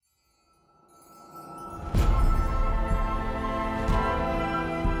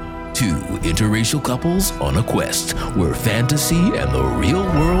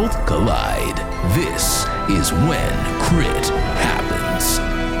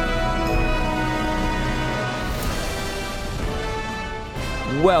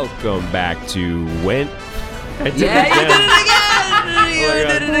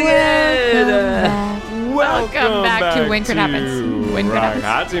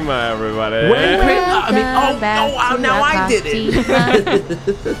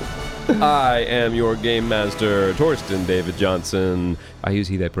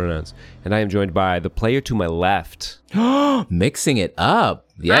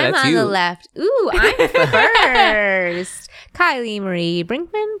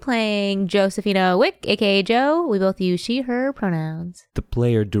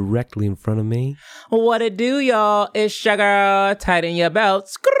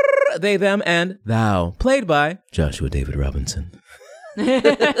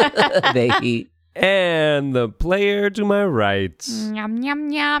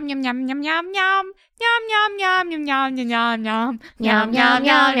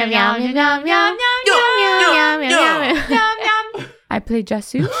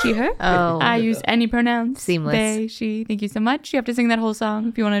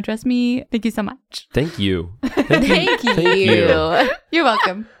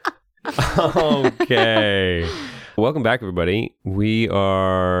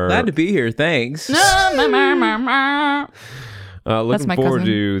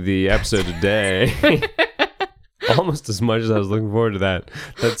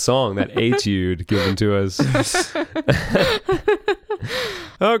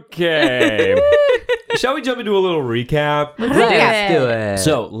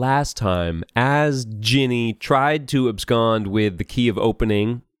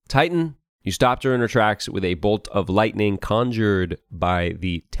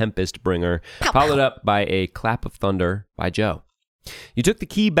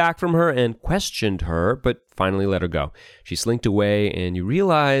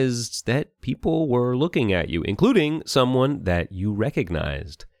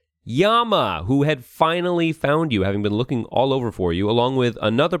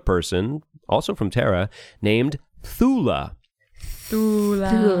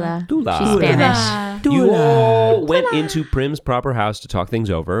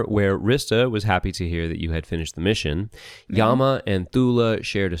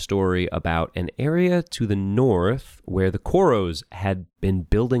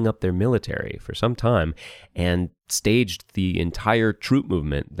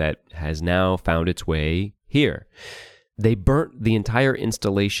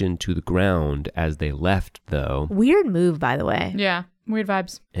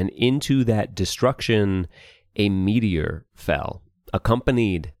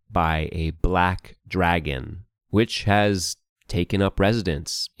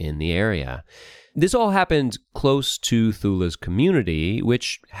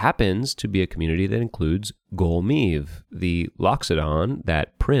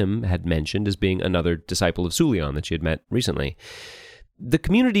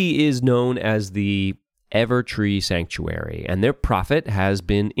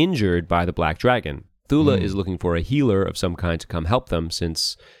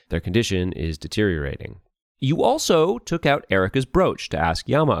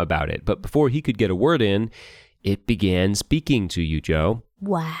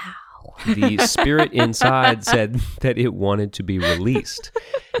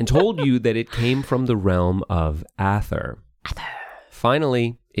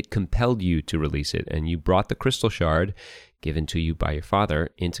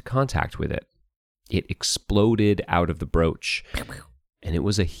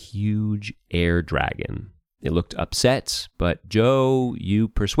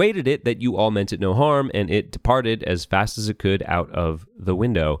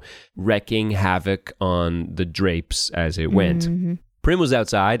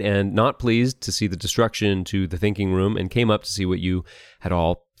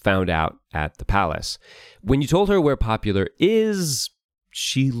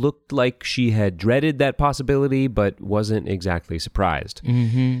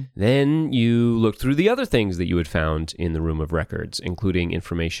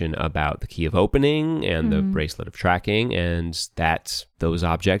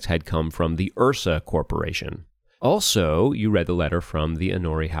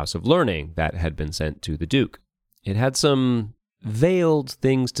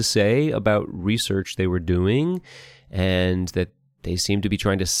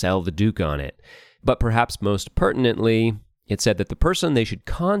It said that the person they should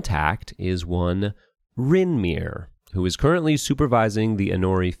contact is one Rinmir, who is currently supervising the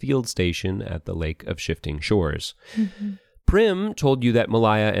Anori field station at the Lake of Shifting Shores. Prim told you that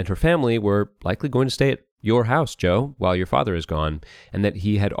Malaya and her family were likely going to stay at your house, Joe, while your father is gone, and that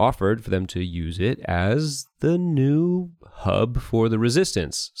he had offered for them to use it as the new hub for the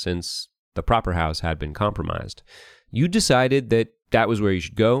resistance, since the proper house had been compromised. You decided that that was where you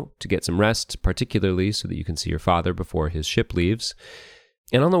should go to get some rest, particularly so that you can see your father before his ship leaves.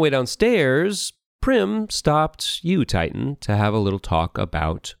 And on the way downstairs, Prim stopped you, Titan, to have a little talk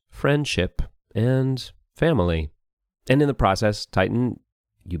about friendship and family. And in the process, Titan,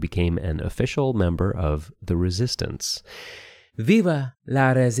 you became an official member of the Resistance. Viva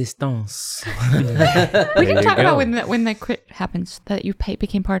la Resistance. We can talk about when the crit happens, that you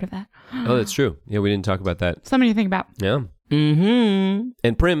became part of that. Oh, that's true. Yeah, we didn't talk about that. Something to think about. Yeah. Mm-hmm.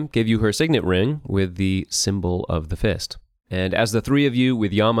 And Prim gave you her signet ring with the symbol of the fist. And as the three of you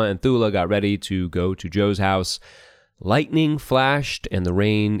with Yama and Thula got ready to go to Joe's house, lightning flashed and the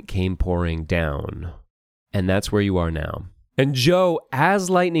rain came pouring down. And that's where you are now. And Joe, as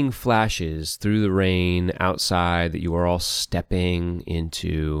lightning flashes through the rain outside that you are all stepping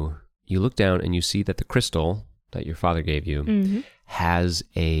into, you look down and you see that the crystal that your father gave you has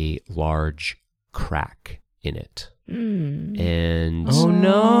a large crack in it. And Oh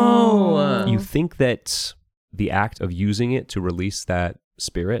no. you think that the act of using it to release that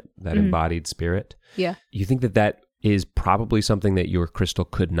spirit, that embodied spirit, Yeah. you think that that is probably something that your crystal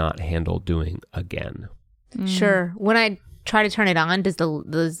could not handle doing again. Sure. When I try to turn it on,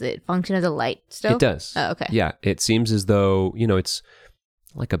 does it function as a light still? It does. Oh, okay. Yeah, it seems as though, it's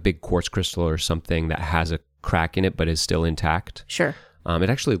like a big quartz crystal or something that has a crack in it but is still intact. Sure. It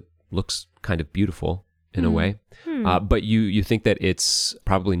actually looks kind of beautiful in a way. But you think that it's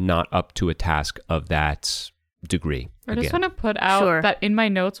probably not up to a task of that degree. I just again. want to put out Sure. that in my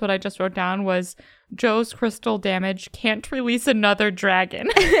notes, what I just wrote down was Joe's crystal damage can't release another dragon.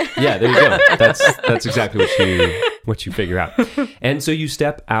 Yeah, there you go. That's exactly what you figure out. And so you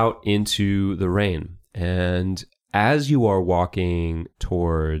step out into the rain, and as you are walking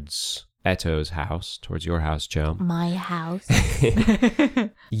towards Eto's house, towards your house, Joe, My house.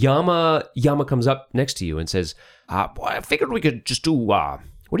 Yama comes up next to you and says, "Boy, I figured we could just do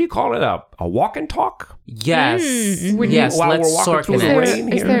what do you call it? A walk and talk? Yes. When Yes, while let's we're walking sort through Is the it.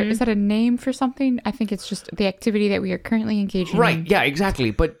 rain here. is that a name for something? I think it's just the activity that we are currently engaging Right, in. yeah, exactly.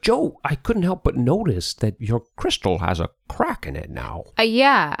 But Joe, I couldn't help but notice that your crystal has a crack in it now.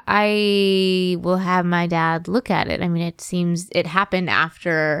 Yeah, I will have my dad look at it. I mean, it seems it happened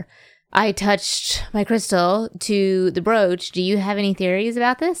after I touched my crystal to the brooch. Do you have any theories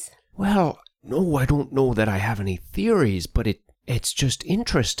about this? Well, no, I don't know that I have any theories, but it's just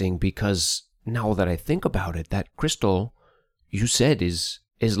interesting because now that I think about it, that crystal you said is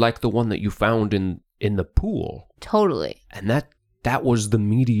like the one that you found in the pool. Totally. And that was the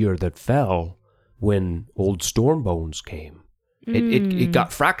meteor that fell when old Stormbones came. It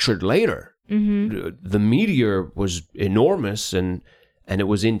got fractured later. The meteor was enormous and it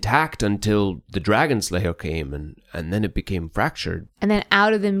was intact until the Dragon Slayer came and then it became fractured. And then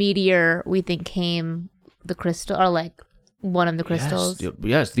out of the meteor, we think came the crystal, or like one of the crystals.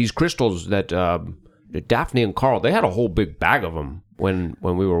 Yes, these crystals that Daphne and Carl, they had a whole big bag of them when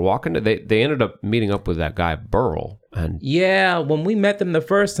we were walking. They ended up meeting up with that guy Burl. And Yeah, when we met them the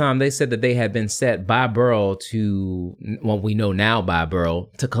first time, they said that they had been set by Burl to, well, we know now by Burl,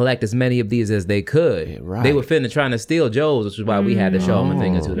 to collect as many of these as they could. Right. They were finna trying to steal Joe's, which is why we had to show them a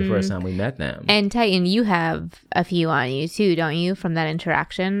thing or two the first time we met them. And Titan, you have a few on you too, don't you? From that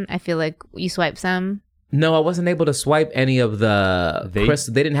interaction, I feel like you swiped some. No, I wasn't able to swipe any of the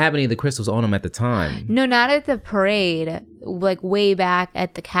crystals. They didn't have any of the crystals on them at the time. No, not at the parade. Like way back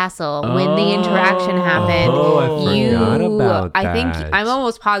at the castle when the interaction happened. Oh, I forgot about I think that. I'm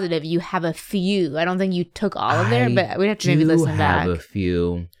almost positive you have a few. I don't think you took all of them, but we'd have to maybe listen back. have a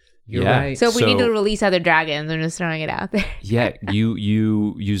few. You're Yeah. right. So if we need to release other dragons, I'm just throwing it out there. yeah, you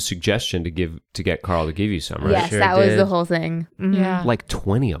used suggestion to get Carl to give you some, right? Yes, sure that was did. the whole thing. Mhm. Yeah. Like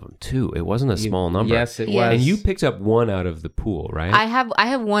 20 of them too. It wasn't a small number. Yes, it Yes. was. And you picked up one out of the pool, right? I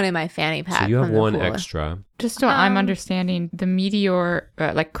have one in my fanny pack. so you have from the one pool. extra. Just so I'm understanding, the meteor,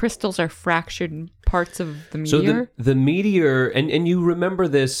 like crystals are fractured in parts of the So meteor. the meteor, and you remember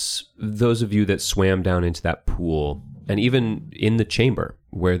this, those of you that swam down into that pool, and even in the chamber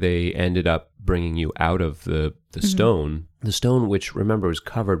where they ended up bringing you out of the stone, the stone which, remember, was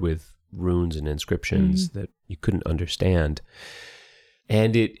covered with runes and inscriptions that you couldn't understand.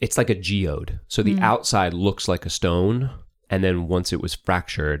 And it's like a geode. So the outside looks like a stone, and then once it was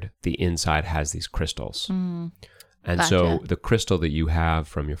fractured, the inside has these crystals. And so Gotcha. the crystal that you have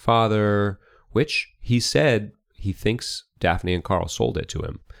from your father, which he said he thinks Daphne and Carl sold it to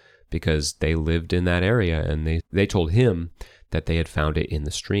him because they lived in that area, and they told him that they had found it in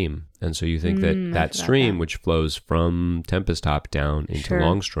the stream. And so you think that forgot stream, that. which flows from Tempest Top down into Sure.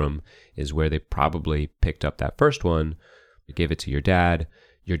 Longstrom, is where they probably picked up that first one. You gave it to your dad.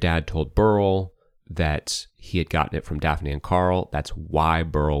 Your dad told Burl that he had gotten it from Daphne and Carl. That's why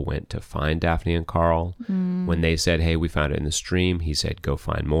Burl went to find Daphne and Carl. When they said, hey, we found it in the stream, he said, go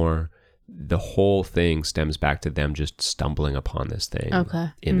find more. The whole thing stems back to them just stumbling upon this thing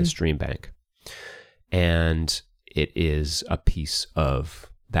in the stream bank. And it is a piece of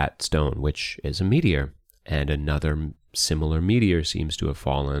that stone, which is a meteor. And another similar meteor seems to have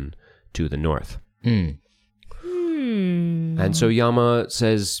fallen to the north. And so Yama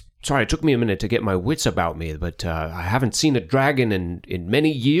says, sorry, it took me a minute to get my wits about me, but I haven't seen a dragon in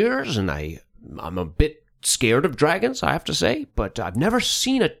many years, and I'm a bit scared of dragons, I have to say, but I've never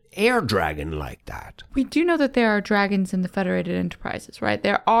seen an air dragon like that. We do know that there are dragons in the Federated Enterprises, right?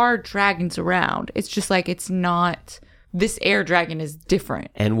 There are dragons around. It's just like it's not... This air dragon is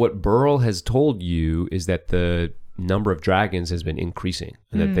different. And what Burl has told you is that the number of dragons has been increasing,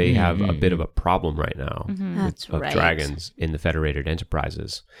 and that they have a bit of a problem right now That's of right. dragons in the Federated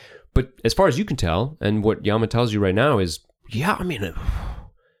Enterprises. But as far as you can tell, and what Yama tells you right now is, yeah, I mean,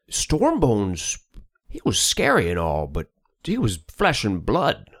 Stormbones, he was scary and all, but he was flesh and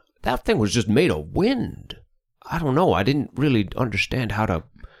blood. That thing was just made of wind. I don't know. I didn't really understand how to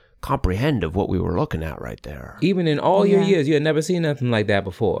comprehend of what we were looking at right there. Even in all your years, you had never seen nothing like that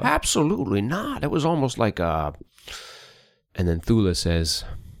before. Absolutely not. It was almost like a... And then Thula says,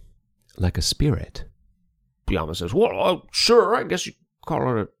 like a spirit. Yama says, well, sure, I guess you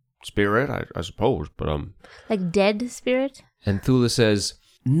call it a spirit, I suppose, but Like dead spirit? And Thula says,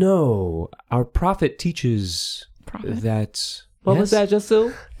 no, our prophet teaches that... What was that,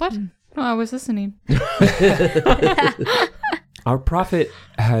 Jasu? What? Oh, I was listening. Our prophet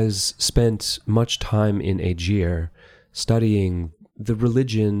has spent much time in Aegir studying the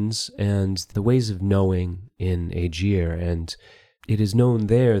religions and the ways of knowing in Aegir, and it is known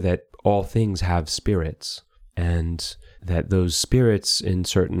there that all things have spirits, and that those spirits in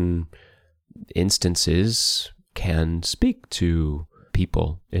certain instances can speak to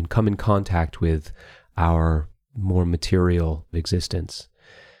people and come in contact with our more material existence.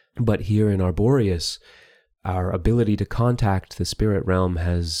 But here in Arboreus, our ability to contact the spirit realm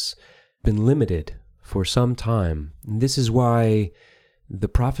has been limited for some time. This is why the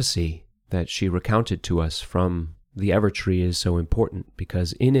prophecy that she recounted to us from the Evertree is so important,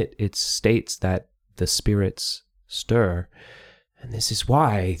 because in it, it states that the spirits stir. And this is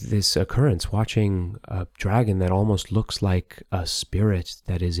why this occurrence, watching a dragon that almost looks like a spirit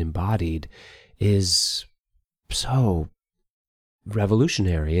that is embodied, is so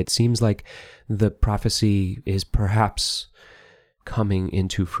revolutionary. It seems like the prophecy is perhaps coming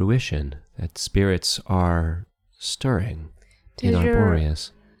into fruition, that spirits are stirring in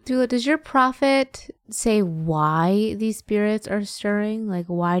Arboreus. Dula, does your prophet say why these spirits are stirring? Like,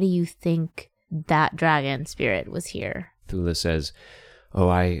 why do you think that dragon spirit was here? Thula says, oh,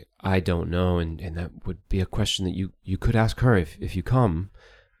 I don't know, and that would be a question that you could ask her if you come.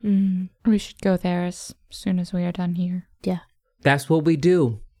 We should go there as soon as we are done here. Yeah. That's what we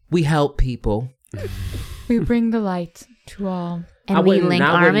do. We help people. We bring the light to all. And we link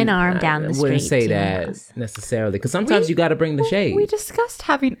arm in arm down the street. I wouldn't say to that us. necessarily, because sometimes you got to bring the shade. We discussed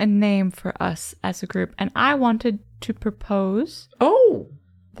having a name for us as a group, and I wanted to propose Oh,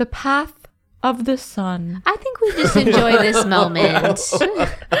 the Path of the Sun. I think we just enjoy this moment.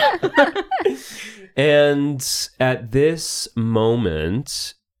 And at this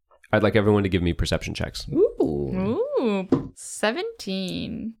moment, I'd like everyone to give me perception checks. ooh. Ooh,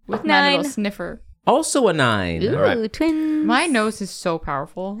 17 with my little 9. sniffer. Also a 9. Ooh, right. twins. My nose is so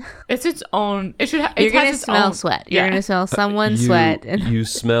powerful. It's its own. It should. You're It gonna has its smell own, sweat. You're Yeah. gonna smell someone's sweat. You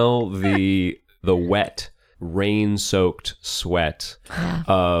smell the wet, rain-soaked sweat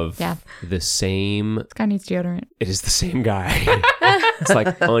of Yeah. the same. This guy needs deodorant. It is the same guy. It's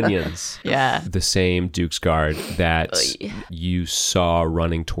like onions. Yeah. The same Duke's Guard that you saw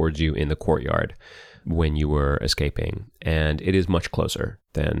running towards you in the courtyard when you were escaping. And it is much closer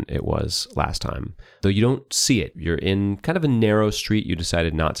than it was last time. Though you don't see it. You're in kind of a narrow street. You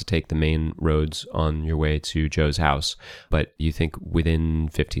decided not to take the main roads on your way to Joe's house, but you think within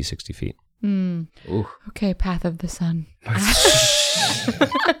 50, 60 feet. Okay, Path of the Sun.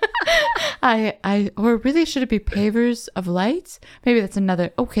 Or really, should it be Pavers of Light? Maybe that's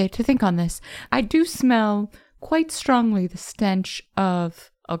another. Okay, to think on this. I do smell quite strongly the stench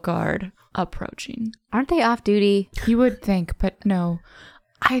of a guard approaching. Aren't they off duty? You would think, but no.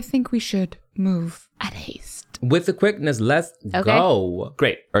 I think we should move at haste. With the quickness, let's go.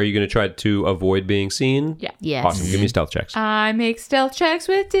 Great. Are you going to try to avoid being seen? Yeah. Yes. Awesome. Give me stealth checks. I make stealth checks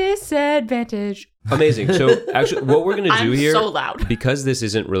with disadvantage. Amazing. So actually, what we're going to do I'm here, so loud. because this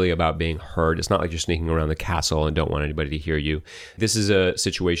isn't really about being heard, it's not like you're sneaking around the castle and don't want anybody to hear you. This is a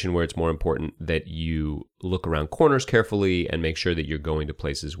situation where it's more important that you look around corners carefully and make sure that you're going to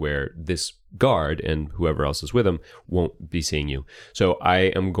places where this guard and whoever else is with him won't be seeing you. So I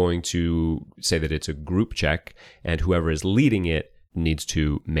am going to say that it's a group check, and whoever is leading it needs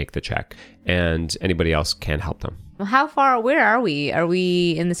to make the check, and anybody else can help them. Where are we? Are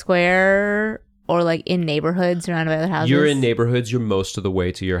we in the square or like in neighborhoods surrounded by other houses? You're in neighborhoods. You're most of the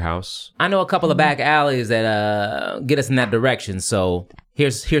way to your house. I know a couple of back alleys that get us in that direction. So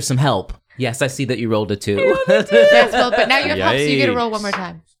here's some help. Yes, I see that you rolled a 2. Yes, well, but now you have help, so you get to roll one more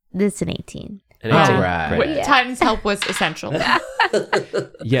time. This is an 18. And All it's right. great. Yeah. Time's help was essential.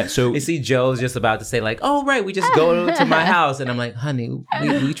 Yeah, so You see Joe's just about to say like, "Oh right, we just go to my house," and I'm like, "Honey,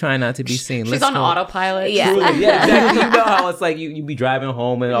 we try not to be seen." She's on autopilot. Yeah. Truly, yeah, exactly. You know how it's like you be driving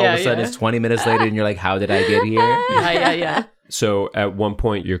home and all of a sudden it's 20 minutes later and you're like, "How did I get here?" Yeah. So at one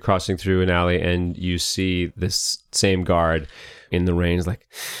point you're crossing through an alley and you see this same guard in the rain.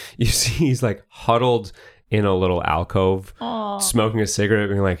 You see he's like huddled in a little alcove, smoking a cigarette,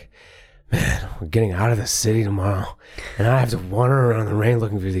 being like, "Man, we're getting out of the city tomorrow, and I have to wander around the rain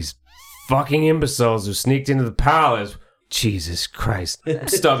looking for these fucking imbeciles who sneaked into the palace. Jesus Christ."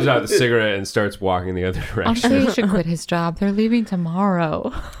 Stubs out the cigarette and starts walking the other I'll direction. say he should quit his job. They're leaving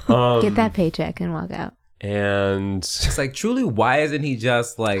tomorrow. Get that paycheck and walk out. And It's like, truly, why isn't he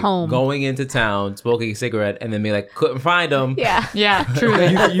just like Home. going into town, smoking a cigarette, and then be like, couldn't find him? Yeah. Yeah, truly.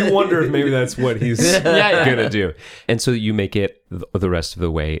 you wonder if maybe that's what he's gonna do. And so you make it the rest of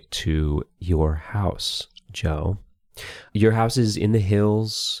the way to your house, Joe. Your house is in the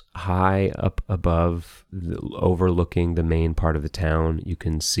hills, high up above, overlooking the main part of the town. You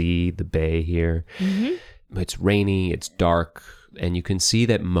can see the bay here. Mm-hmm. It's rainy, it's dark, and you can see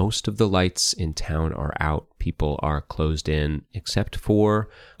that most of the lights in town are out. People are closed in, except for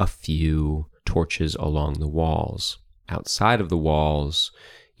a few torches along the walls. Outside of the walls,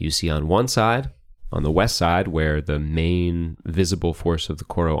 you see on one side, on the west side, where the main visible force of the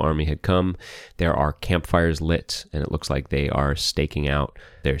Koro army had come, there are campfires lit, and it looks like they are staking out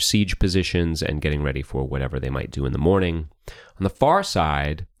their siege positions and getting ready for whatever they might do in the morning. On the far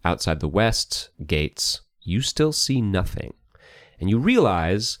side, outside the west gates, you still see nothing. And you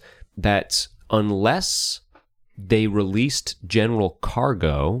realize that unless they released General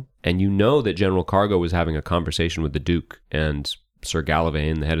Cargo, and you know that General Cargo was having a conversation with the Duke and Sir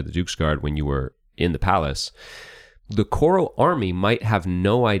Galavane, the head of the Duke's Guard, when you were in the palace, the Koro army might have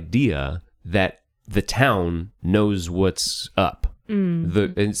no idea that the town knows what's up.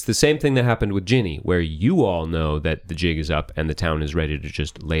 It's the same thing that happened with Ginny, where you all know that the jig is up and the town is ready to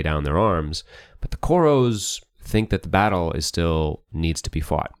just lay down their arms. But the Koros think that the battle still needs to be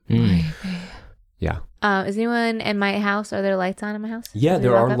fought. Yeah. Is anyone in my house? Are there lights on in my house? Yeah, As we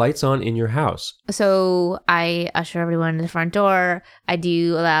there walk are up? lights on in your house. So I usher everyone to the front door. I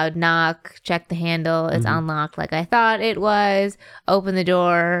do a loud knock, check the handle. It's unlocked like I thought it was. Open the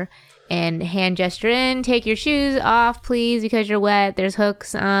door and hand gesture in. Take your shoes off, please, because you're wet. There's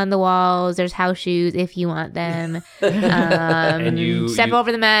hooks on the walls. There's house shoes if you want them. And you Step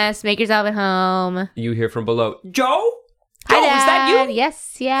over the mess. Make yourself at home. You hear from below, Joe? Hi, Joe, is that Dad. you?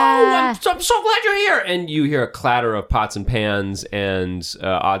 Yes, Oh, yeah. I'm so glad you're here. And you hear a clatter of pots and pans and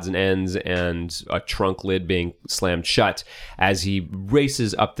odds and ends and a trunk lid being slammed shut as he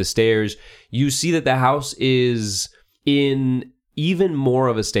races up the stairs. You see that the house is in even more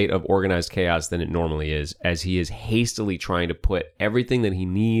of a state of organized chaos than it normally is, as he is hastily trying to put everything that he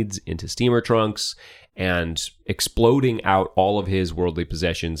needs into steamer trunks and exploding out all of his worldly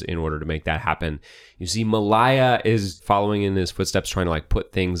possessions in order to make that happen. You see Malaya is following in his footsteps, trying to like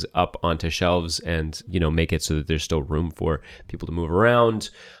put things up onto shelves and, you know, make it so that there's still room for people to move around.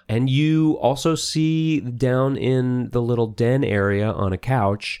 And you also see down in the little den area on a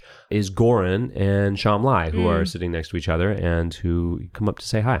couch is Goran and Shamlai, who are sitting next to each other and who come up to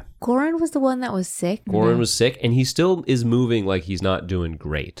say hi. Goran was the one that was sick. Goran was sick and he still is moving like he's not doing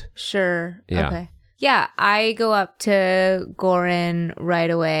great. Sure. Yeah. Okay. Yeah, I go up to Goran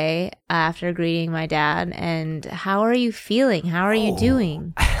right away after greeting my dad. And how are you feeling? How are you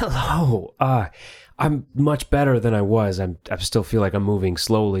doing? Hello. I'm much better than I was. I still feel like I'm moving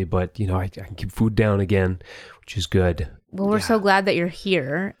slowly, but you know, I can keep food down again, which is good. Well, we're so glad that you're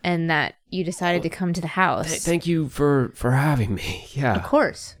here and that you decided to come to the house. Thank you for having me. Yeah. Of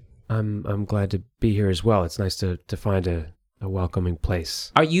course. I'm glad to be here as well. It's nice to find a welcoming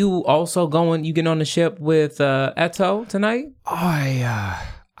place. Are you also you getting on the ship with Eto tonight?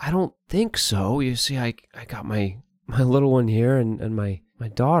 I don't think so. You see, I got my little one here and my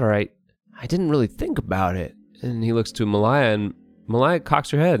daughter. I didn't really think about it. And he looks to Malaya, and Malaya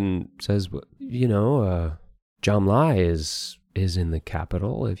cocks her head and says, Jamlai is in the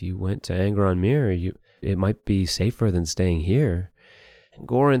capital. If you went to Angron Mir, it might be safer than staying here. And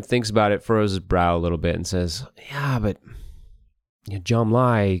Goran thinks about it, furrows his brow a little bit, and says, yeah, but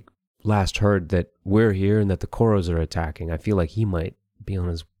Jamlai last heard that we're here and that the Koros are attacking. I feel like he might be on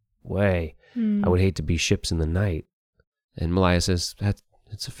his way. I would hate to be ships in the night. And Malaya says,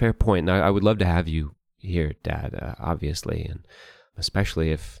 that's a fair point. And I would love to have you here, Dad, obviously, and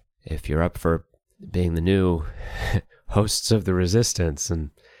especially if you're up for being the new hosts of the Resistance.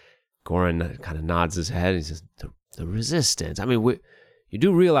 And Goran kind of nods his head. He says, the Resistance. I mean, you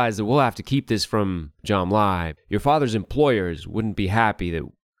do realize that we'll have to keep this from Jamlai. Your father's employers wouldn't be happy that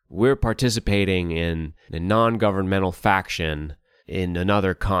we're participating in a non-governmental faction in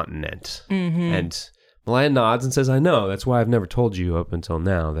another continent. And Malaya nods and says, I know. That's why I've never told you up until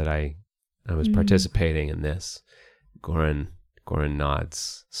now that I was participating in this. Goran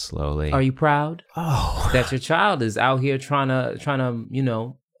nods slowly. Are you proud? Oh. That your child is out here trying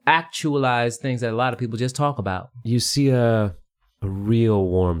to, actualize things that a lot of people just talk about. You see a real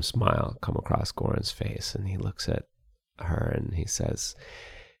warm smile come across Goran's face, and he looks at her and he says,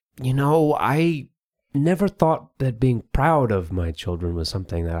 I never thought that being proud of my children was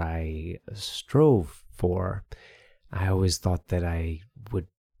something that I strove for. I always thought that I would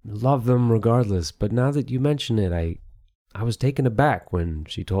love them regardless, but now that you mention it, I was taken aback when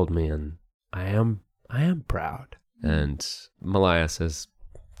she told me, and I am proud. And Malaya says,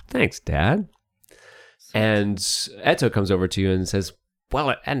 thanks, Dad. And Eto comes over to you and says,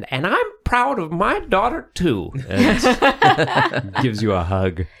 well, and I'm proud of my daughter too. And gives you a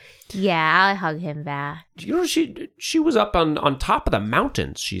hug. Yeah, I'll hug him back. She was up on top of the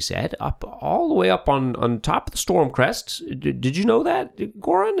mountains, she said, up all the way up on top of the storm crest. Did you know that,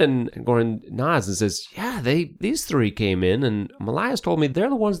 Goran? And Goran nods and says, yeah, these three came in, and Malaya's told me they're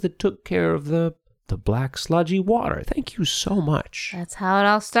the ones that took care of the black sludgy water. Thank you so much. That's how it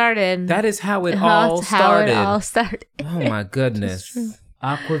all started. That is how it all started. How it all started. Oh my goodness.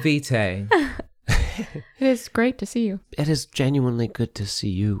 Aquavitae. It is great to see you. It is genuinely good to see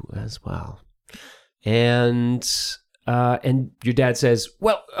you as well. And your dad says,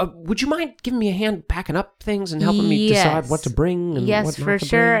 well, would you mind giving me a hand packing up things and helping me decide what to bring and what not to bring? Yes, for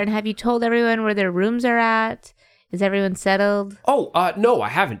sure. And have you told everyone where their rooms are at? Is everyone settled? Oh, no, I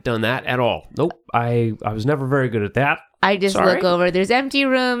haven't done that at all. Nope. I was never very good at that. I just look over. There's empty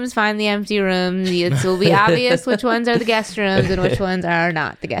rooms. Find the empty rooms. It will be obvious which ones are the guest rooms and which ones are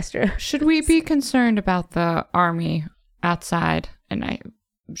not the guest rooms. Should we be concerned about the army outside? And I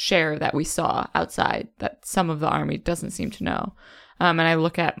share that we saw outside that some of the army doesn't seem to know. And I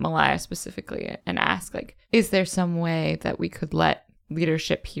look at Malaya specifically and ask, is there some way that we could let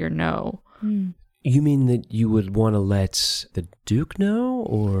leadership here know? You mean that you would want to let the Duke know,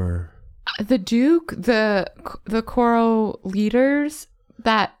 or... The Duke, the Koro leaders,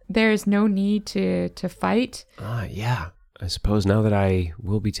 that there's no need to fight. Yeah. I suppose now that I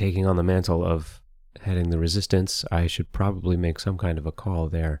will be taking on the mantle of heading the Resistance, I should probably make some kind of a call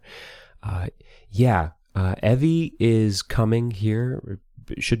there. Evie is coming here.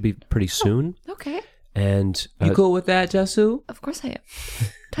 It should be pretty soon. Okay. And you cool with that, Jasu? Of course I am.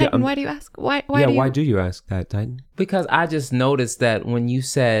 Titan, why do you ask? Why do you ask that, Titan? Because I just noticed that when you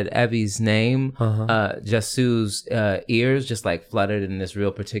said Evie's name, Jasu's ears just fluttered in this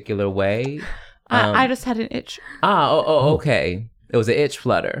real particular way. I just had an itch. Okay. It was an itch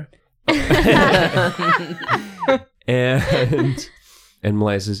flutter. And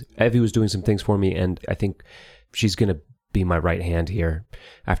Malaya says, Evie was doing some things for me, and I think she's going to be my right hand here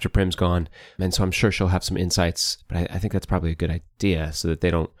after Prim's gone. And so I'm sure she'll have some insights, but I think that's probably a good idea so that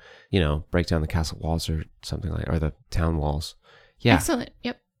they don't, break down the castle walls or something or the town walls. Yeah. Excellent.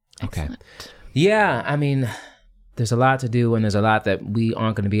 Yep. Okay. Excellent. Yeah. I mean, there's a lot to do and there's a lot that we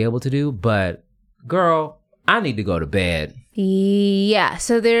aren't going to be able to do, but girl, I need to go to bed. Yeah,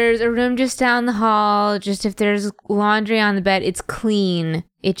 so there's a room just down the hall. Just if there's laundry on the bed, it's clean.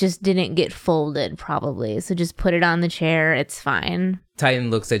 It just didn't get folded, probably. So just put it on the chair. It's fine. Titan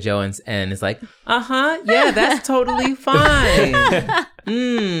looks at Joe and is like, yeah, that's totally fine.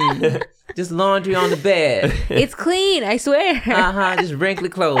 Just laundry on the bed. It's clean, I swear. Just wrinkly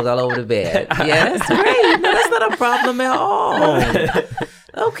clothes all over the bed. Yeah, that's great. No, that's not a problem at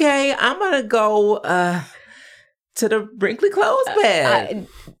all. Okay, I'm gonna go to the wrinkly clothes bed.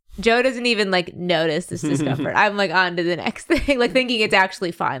 Joe doesn't even like notice this discomfort. I'm like on to the next thing, like thinking it's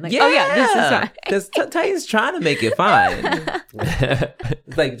actually fine. Like, oh yeah, this is fine. Because Titan's trying to make it fine.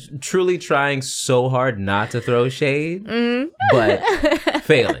 Like truly trying so hard not to throw shade, but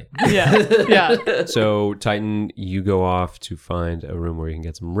failing. Yeah. So Titan, you go off to find a room where you can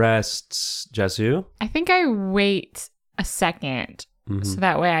get some rest. Jesu? I think I wait a second so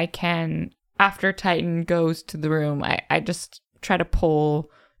that way I can, after Titan goes to the room, I just try to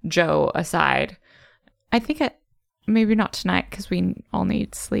pull Joe aside. I think maybe not tonight because we all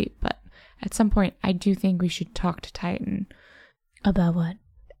need sleep, but at some point I do think we should talk to Titan. About what?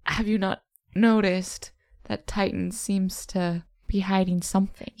 Have you not noticed that Titan seems to be hiding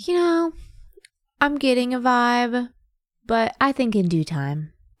something? You know, I'm getting a vibe, but I think in due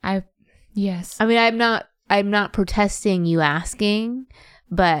time. Yes. I mean, I'm not protesting you asking,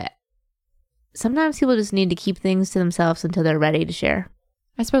 but sometimes people just need to keep things to themselves until they're ready to share.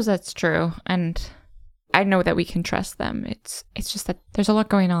 I suppose that's true, and I know that we can trust them. It's just that there's a lot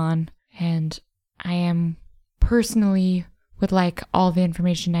going on, and I am personally would like all the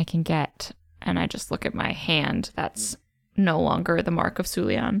information I can get. And I just look at my hand. That's no longer the mark of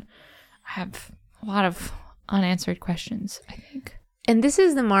Sulian. I have a lot of unanswered questions, I think. And this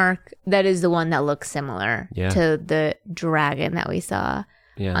is the mark that is the one that looks similar to the dragon that we saw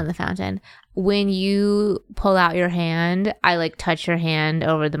on the fountain. When you pull out your hand, I like touch your hand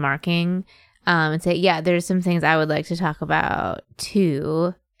over the marking and say, yeah, there's some things I would like to talk about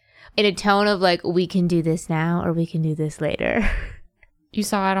too. In a tone of like, we can do this now or we can do this later. You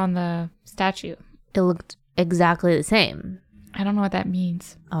saw it on the statue. It looked exactly the same. I don't know what that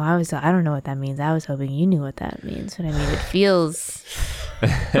means. Oh, I don't know what that means. I was hoping you knew what that means. But I mean, it feels,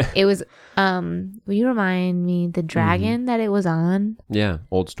 it was, will you remind me the dragon that it was on? Yeah,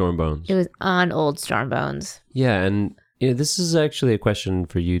 Old Stormbones. It was on Old Stormbones. Yeah, and this is actually a question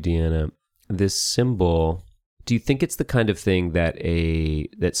for you, Deanna. This symbol, do you think it's the kind of thing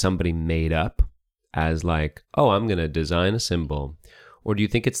that somebody made up as like, oh, I'm going to design a symbol? Or do you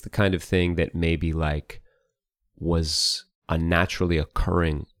think it's the kind of thing that maybe like was a naturally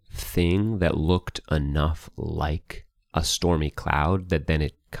occurring thing that looked enough like a stormy cloud that then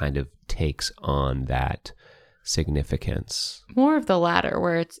it kind of takes on that significance? More of the latter,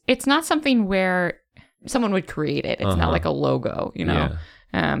 where it's not something where someone would create it. It's not like a logo, you know.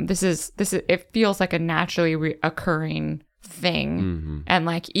 Yeah. This is it feels like a naturally occurring thing, and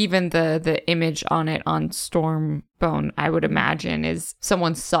like even the image on it on Stormbone, I would imagine is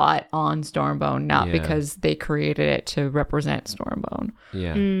someone saw it on Stormbone, not because they created it to represent Stormbone.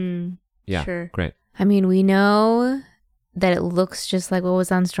 Yeah, Sure. Great. I mean, we know that it looks just like what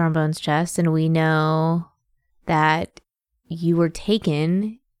was on Stormbone's chest, and we know that you were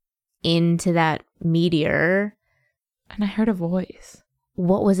taken into that meteor. And I heard a voice.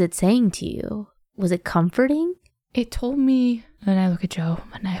 What was it saying to you? Was it comforting? It told me, and I look at Joe,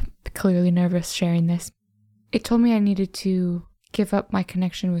 and I'm clearly nervous sharing this. It told me I needed to give up my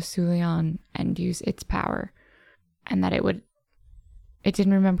connection with Sulian and use its power, and that it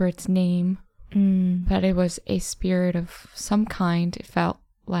didn't remember its name, but it was a spirit of some kind, it felt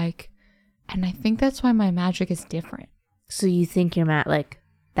like. And I think that's why my magic is different. So you think you're like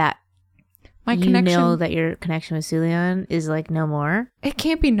that? My you connection, know that your connection with Sulian is like no more? It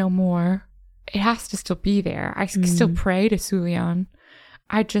can't be no more. It has to still be there. I still pray to Sulian.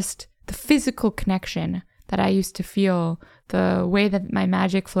 The physical connection that I used to feel, the way that my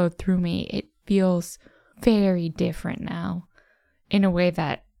magic flowed through me, it feels very different now in a way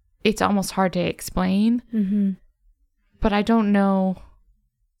that it's almost hard to explain. But I don't know.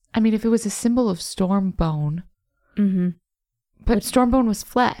 I mean, if it was a symbol of Stormbone, but Stormbone was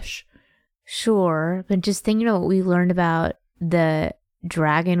flesh. Sure, but just thinking about what we learned about the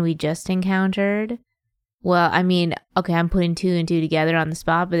dragon we just encountered. Well, I mean, okay, I'm putting 2 and 2 together on the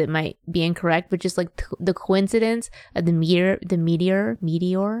spot, but it might be incorrect. But just like the coincidence of the meteor.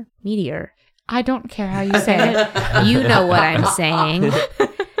 I don't care how you say it. You know what I'm saying.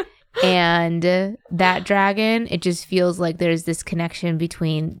 And that dragon, it just feels like there's this connection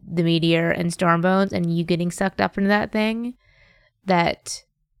between the meteor and Stormbones, and you getting sucked up into that thing. That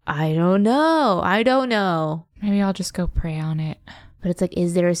I don't know. Maybe I'll just go pray on it. But it's like,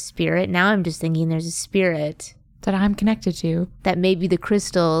 is there a spirit? Now I'm just thinking there's a spirit that I'm connected to. That maybe the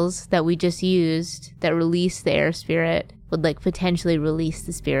crystals that we just used that release the air spirit would like potentially release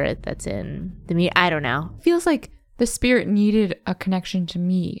the spirit that's in the meteor. I don't know. Feels like the spirit needed a connection to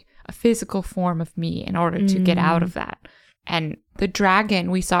me. a physical form of me in order to get out of that. And the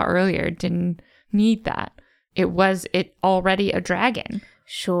dragon we saw earlier didn't need that. It already a dragon.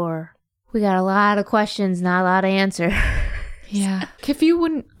 Sure. We got a lot of questions, not a lot of answer. Yeah. If you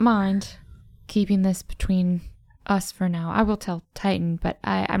wouldn't mind keeping this between us for now, I will tell Titan, but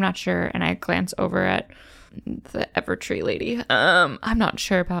I'm not sure. And I glance over at the Evertree lady. I'm not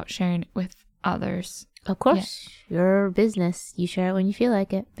sure about sharing it with others. Of course. Your business. You share it when you feel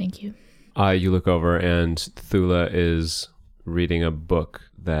like it. Thank you. You look over and Thula is reading a book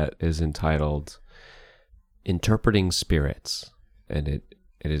that is entitled Interpreting Spirits. And it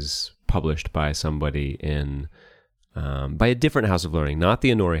is published by somebody by a different house of learning, not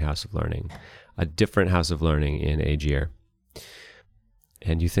the Inori House of Learning, a different house of learning in Aegir.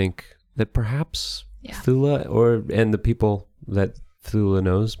 And you think that perhaps Thula and the people that Thula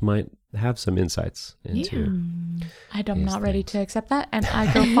knows might have some insights into. I'm not ready to accept that, and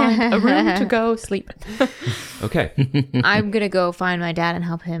I go find a room to go sleep. Okay. I'm going to go find my dad and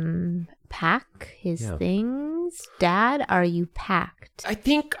help him pack his things. Dad, are you packed? I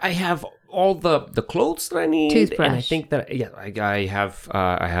think I have all the clothes that I need. Toothbrush. And I think that, I have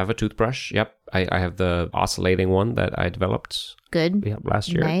a toothbrush. Yep. I have the oscillating one that I developed. Good. Yep, last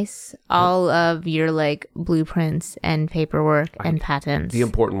year. Nice. All of your blueprints and paperwork and patents. The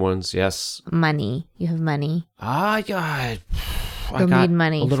important ones, yes. Money. You have money. Yeah. You'll need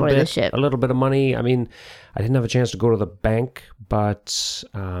money for the ship. A little bit of money. I mean, I didn't have a chance to go to the bank, but...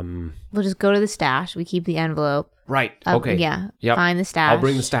 We'll just go to the stash. We keep the envelope. Right. Okay. Yeah. Yep. Find the stash. I'll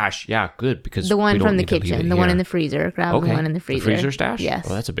bring the stash. Yeah, good. Because the one we don't from the need to leave kitchen. it The one here. in the freezer. Grab the one in the freezer. The freezer stash? Yes.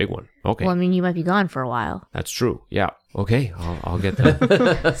 Well, that's a big one. Okay. Well, I mean, you might be gone for a while. That's true. Yeah. Okay. I'll get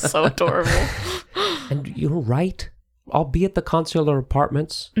that. So adorable. And write. I'll be at the consular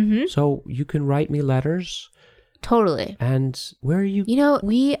apartments. Mm-hmm. So you can write me letters. Totally. And where are you?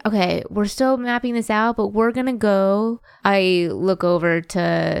 We're still mapping this out, but we're going to go. I look over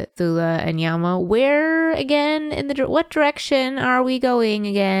to Thula and Yama. Where again? What direction are we going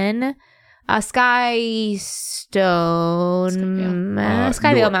again? Skystone.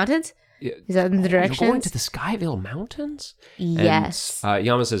 Skyvale Mountains? Is that in the direction? You're going to the Skyvale Mountains? Yes. And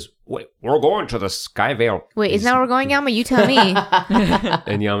Yama says, wait, we're going to the Skyvale. Wait, isn't that where we're going, Yama? You tell me.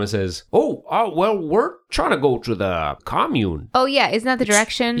 And Yama says, well, we're trying to go to the commune. Oh, yeah. Isn't that the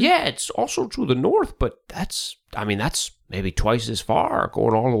direction? Yeah, it's also to the north, but that's maybe twice as far,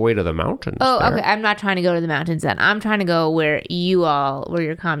 going all the way to the mountains. Oh, there. okay. I'm not trying to go to the mountains then. I'm trying to go where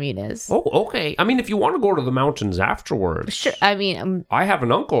your commune is. Oh, okay. I mean, if you want to go to the mountains afterwards. Sure. I mean, I have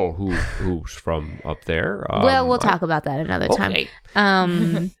an uncle who's from up there. Well, we'll talk about that another time.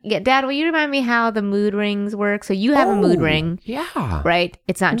 Yeah, Dad, will you remind me how the mood rings work? So you have a mood ring. Yeah. Right?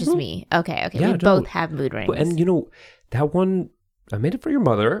 It's not just me. Okay. Yeah, we both have mood rings. And that one, I made it for your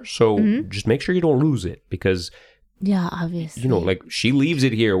mother, so just make sure you don't lose it, because... Yeah, obviously. She leaves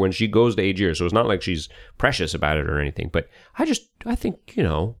it here when she goes to Aegir, so it's not like she's precious about it or anything. But I think,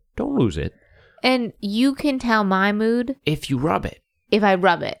 don't lose it. And you can tell my mood if you rub it. If I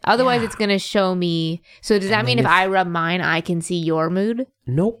rub it. Otherwise, it's going to show me. So does that mean if I rub mine, I can see your mood?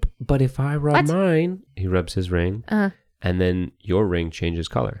 Nope. But if I rub mine, he rubs his ring, and then your ring changes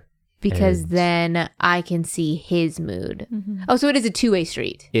color. Because then I can see his mood. Mm-hmm. Oh, so it is a two-way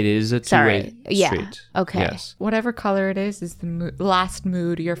street. It is a two-way street. Yeah. Okay. Yes. Whatever color it is the last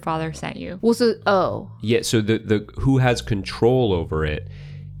mood your father sent you. Well, Yeah, so the who has control over it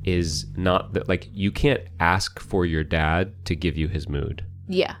is not you can't ask for your dad to give you his mood.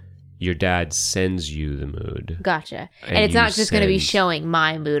 Yeah. Your dad sends you the mood. Gotcha. And it's not just going to be showing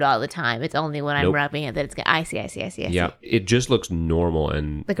my mood all the time. It's only when I'm rubbing it that it's going to... I see. Yeah. It just looks normal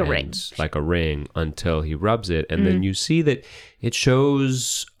and... Like a ring. Like a ring until he rubs it. And then you see that it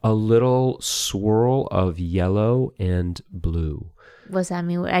shows a little swirl of yellow and blue. What's that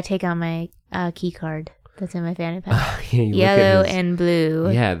mean? I take out my key card that's in my fanny pack. Yellow and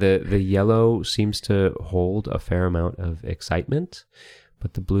blue. Yeah. The yellow seems to hold a fair amount of excitement.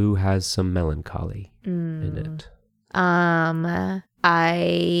 But the blue has some melancholy in it. I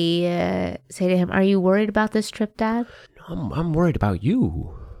say to him, "Are you worried about this trip, Dad?" No, I'm worried about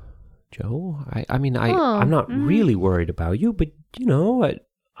you, Joe. I'm not really worried about you, but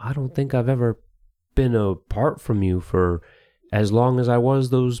I don't think I've ever been apart from you for as long as I was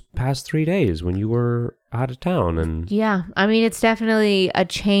those past 3 days when you were out of town. And yeah, it's definitely a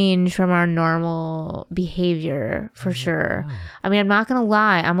change from our normal behavior for sure. I'm not gonna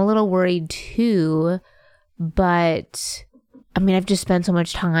lie, I'm a little worried too, but I've just spent so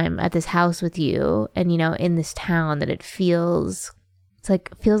much time at this house with you and in this town that it feels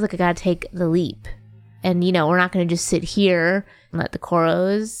like I gotta take the leap. And we're not gonna just sit here let the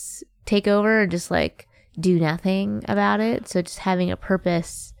Koros take over and just like do nothing about it. So just having a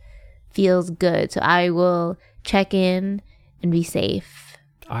purpose feels good. So I will check in and be safe.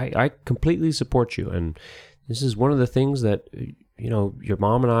 I completely support you. And this is one of the things that, your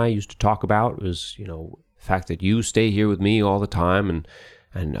mom and I used to talk about was, the fact that you stay here with me all the time.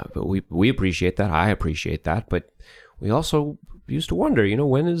 But we appreciate that. I appreciate that. But we also used to wonder,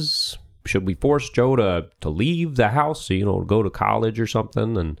 should we force Joe to leave the house, go to college or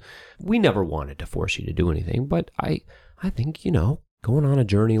something? And we never wanted to force you to do anything. But I think, going on a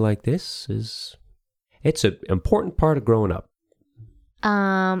journey like this it's an important part of growing up.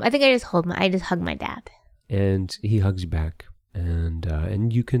 I think I just hug my dad. And he hugs you back.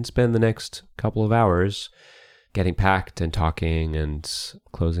 And you can spend the next couple of hours getting packed and talking and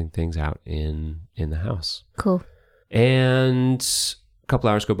closing things out in the house. Cool. And a couple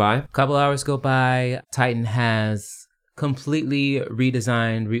hours go by. Titan has completely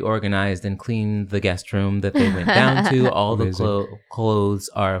redesigned, reorganized, and cleaned the guest room that they went down to. All the clothes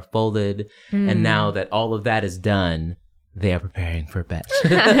are folded. And now that all of that is done, they are preparing for bed.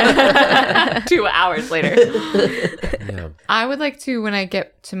 2 hours later. Yeah. I would like to, when I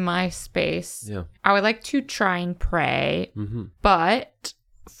get to my space, I would like to try and pray. Mm-hmm. But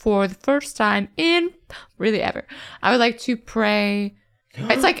for the first time in really ever, I would like to pray.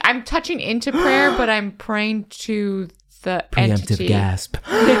 It's like I'm touching into prayer, but I'm praying to the Preemptive entity. gasp.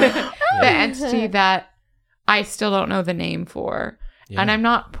 The entity that I still don't know the name for. Yeah. And I'm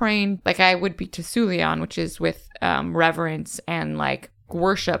not praying like I would be to Sulian, which is with reverence and like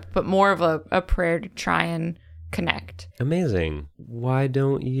worship, but more of a prayer to try and connect. Amazing. Why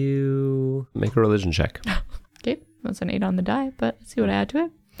don't you make a religion check? Okay, that's an 8 on the die, but let's see what I add to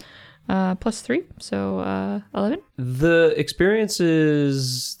it. +3, so 11. The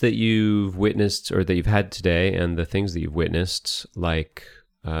experiences that you've witnessed or that you've had today and the things that you've witnessed, like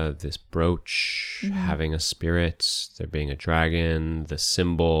this brooch having a spirit, there being a dragon, the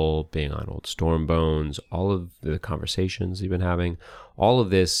symbol being on old storm bones, all of the conversations you've been having, all of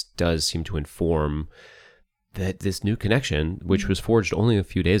this does seem to inform that this new connection, which was forged only a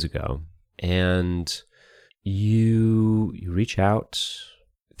few days ago. And you reach out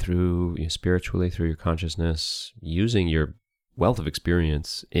through spiritually, through your consciousness, using your wealth of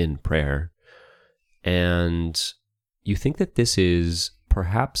experience in prayer. And you think that this is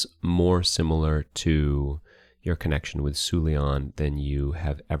perhaps more similar to your connection with Sulian than you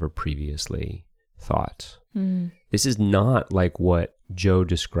have ever previously thought. This is not like what Joe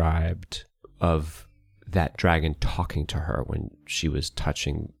described of that dragon talking to her when she was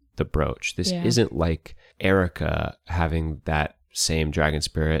touching the brooch. This isn't like Erica having that same dragon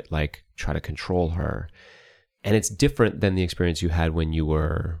spirit like try to control her. And it's different than the experience you had when you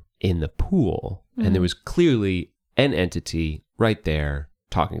were in the pool and there was clearly an entity right there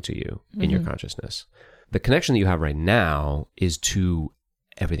talking to you in your consciousness. The connection that you have right now is to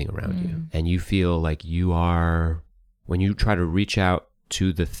everything around you. And you feel like you are, when you try to reach out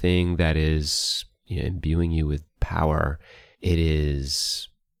to the thing that is imbuing you with power, it is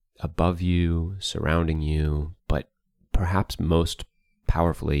above you, surrounding you, but perhaps most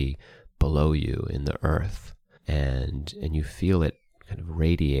powerfully below you in the earth. And you feel it kind of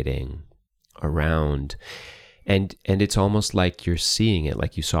radiating around. And it's almost like you're seeing it,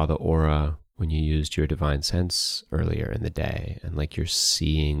 like you saw the aura when you used your divine sense earlier in the day, and like you're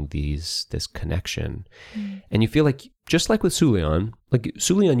seeing this connection. And you feel like, just like with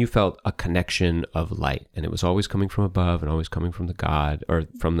Sulian, you felt a connection of light, and it was always coming from above and always coming from the God or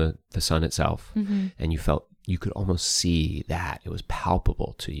from the sun itself. And you felt you could almost see that. It was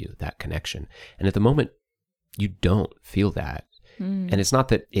palpable to you, that connection. And at the moment, you don't feel that. And it's not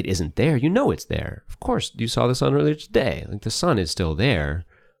that it isn't there. You know it's there. Of course, you saw the sun earlier today. Like the sun is still there.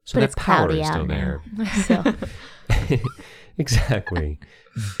 So but that it's power cloudy is still out there. So. Exactly.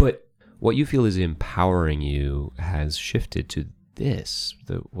 But what you feel is empowering you has shifted to this,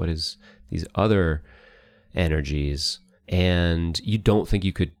 what is these other energies, and you don't think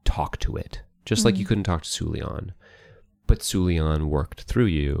you could talk to it, just like you couldn't talk to Sulian. But Sulian worked through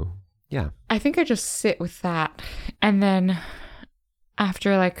you. Yeah. I think I just sit with that. And then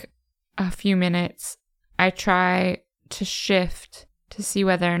after like a few minutes, I try to shift to see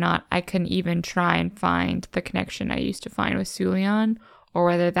whether or not I can even try and find the connection I used to find with Sulian, or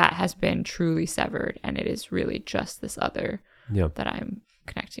whether that has been truly severed and it is really just this other that I'm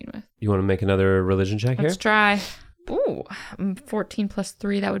connecting with. You want to make another religion check here? Let's try. Ooh, 14 plus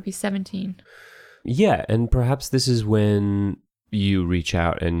 3, that would be 17. Yeah, and perhaps this is when you reach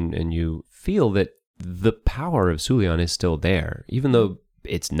out and you feel that the power of Sulian is still there, even though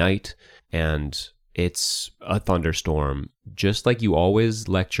it's night and it's a thunderstorm. Just like you always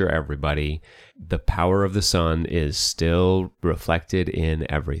lecture everybody, the power of the sun is still reflected in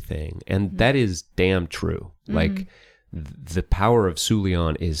everything. And that is damn true. Like, the power of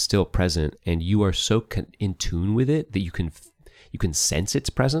Sulion is still present, and you are so in tune with it that you can sense its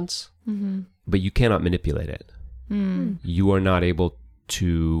presence, but you cannot manipulate it. You are not able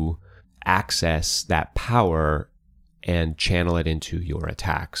to access that power and channel it into your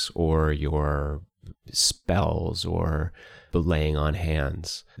attacks or your spells or the laying on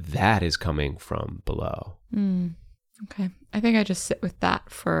hands. That is coming from below. Okay. I think I just sit with that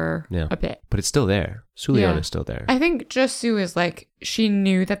for a bit. But it's still there. Sulion is still there. I think Jasoo is like, she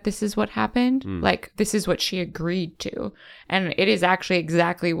knew that this is what happened. Like, this is what she agreed to. And it is actually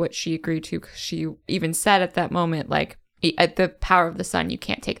exactly what she agreed to, because she even said at that moment, like, at the power of the sun, you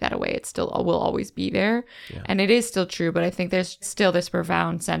can't take that away. It still will always be there. Yeah. And it is still true, but I think there's still this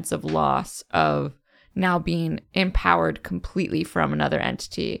profound sense of loss of now being empowered completely from another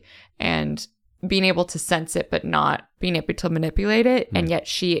entity and being able to sense it, but not being able to manipulate it. And yet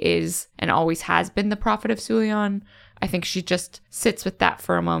she is and always has been the prophet of Sulion. I think she just sits with that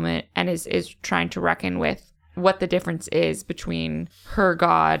for a moment and is trying to reckon with what the difference is between her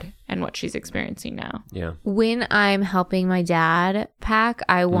god and what she's experiencing now. Yeah. When I'm helping my dad pack,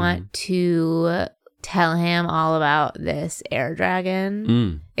 I want to tell him all about this air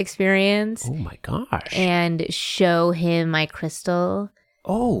dragon experience. Oh my gosh. And show him my crystal.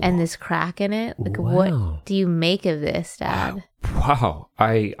 Oh. And this crack in it. Like, wow. What do you make of this, Dad? Wow.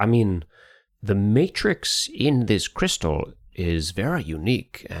 I mean, the matrix in this crystal is very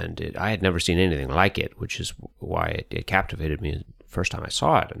unique, and I had never seen anything like it, which is why it captivated me the first time I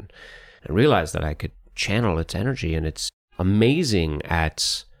saw it, and realized that I could channel its energy, and it's amazing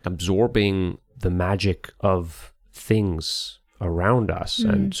at absorbing the magic of things around us,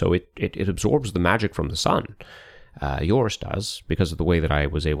 and so it absorbs the magic from the sun. Yours does, because of the way that I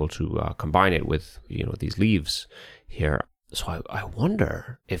was able to combine it with, these leaves here. So I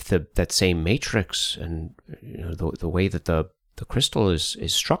wonder if that same matrix and the way that the crystal is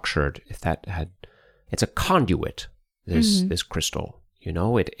structured, if it's a conduit. This crystal,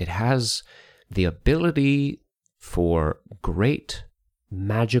 it has the ability for great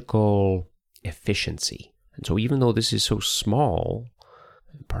magical efficiency. And so even though this is so small,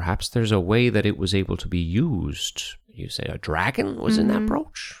 perhaps there's a way that it was able to be used. You say a dragon was in that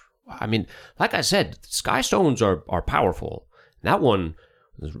brooch? I mean, like I said, sky stones are powerful. That one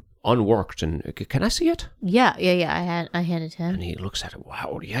is unworked. And can I see it? Yeah. I handed it to him. And he looks at it.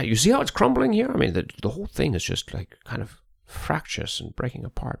 Wow. Yeah. You see how it's crumbling here? I mean, the whole thing is just like kind of fractious and breaking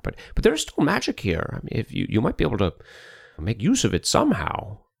apart. But there's still magic here. I mean, if you might be able to make use of it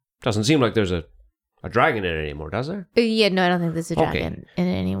somehow. Doesn't seem like there's a dragon in it anymore, does there? Yeah, no, I don't think there's a dragon in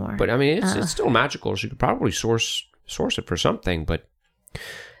it anymore. But I mean, it's still magical. So you could probably source it for something. But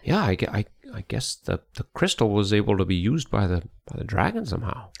yeah, I guess the crystal was able to be used by the dragon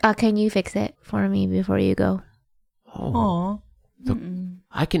somehow. Can you fix it for me before you go? Oh,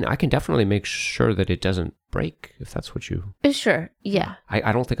 I can definitely make sure that it doesn't break, if that's what you. Sure. Yeah.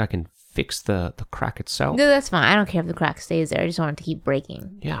 I don't think I can fix the crack itself. No, that's fine. I don't care if the crack stays there. I just want it to keep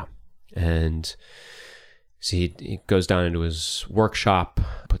breaking. Yeah. And see, he goes down into his workshop,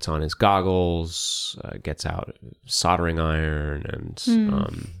 puts on his goggles, gets out soldering iron, and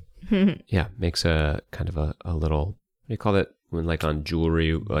makes a kind of a little, what do you call it? When like on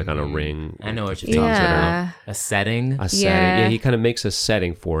jewelry, like on a ring. I know what you're talking about. A setting. A setting. Yeah, he kind of makes a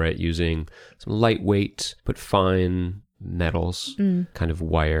setting for it using some lightweight but fine metals, kind of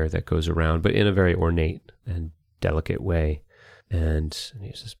wire that goes around, but in a very ornate and delicate way. And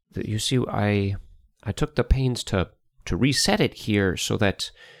he says, you see, I took the pains to reset it here so that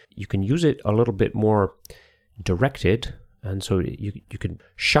you can use it a little bit more directed, and so you can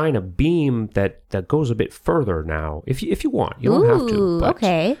shine a beam that goes a bit further now, if you want. You don't have to. But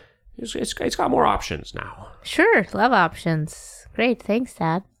okay. It's got more options now. Sure, love options. Great, thanks,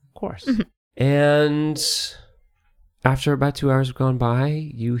 Dad. Of course. And after about 2 hours have gone by,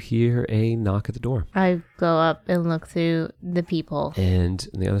 you hear a knock at the door. I go up and look through the peephole. And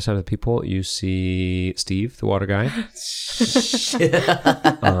on the other side of the peephole, you see Steve, the water guy.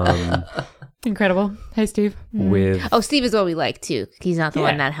 Incredible. Hey, Steve. Steve is what we like, too. He's not the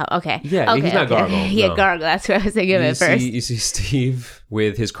one that helped. Okay. Yeah, okay, he's not Gargle. Yeah, no. Gargle. That's what I was thinking of at first. You see Steve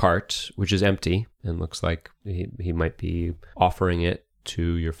with his cart, which is empty, and looks like he might be offering it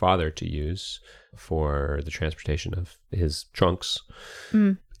to your father to use for the transportation of his trunks.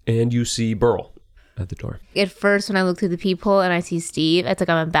 And you see Burl at the door. At first, when I look through the peephole and I see Steve, it's like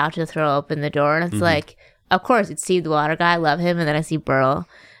I'm about to throw open the door, and it's like, of course, it's Steve the water guy. I love him. And then I see Burl.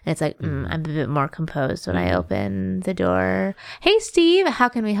 And it's like, I'm a bit more composed when I open the door. Hey, Steve, how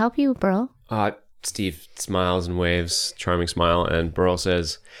can we help you, Burl? Steve smiles and waves, charming smile, and Burl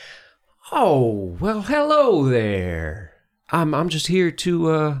says, "Oh, well, hello there. I'm just here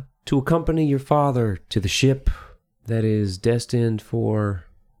to accompany your father to the ship that is destined for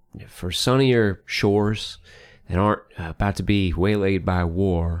sunnier shores that aren't about to be waylaid by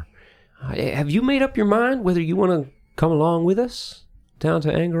war. Have you made up your mind whether you want to come along with us down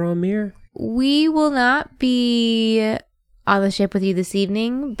to Angaron Mir?" We will not be on the ship with you this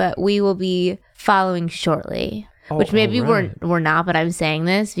evening, but we will be following shortly. Which maybe right. we're not, but I'm saying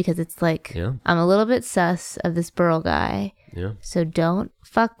this because it's like, Yeah. I'm a little bit sus of this Burl guy. Yeah. So don't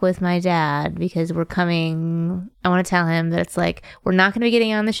fuck with my dad because we're coming. I want to tell him that it's like, we're not going to be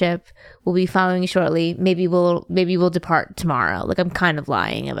getting on the ship. We'll be following you shortly. Maybe we'll depart tomorrow. Like, I'm kind of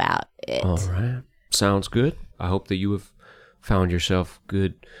lying about it. All right. Sounds good. I hope that you have found yourself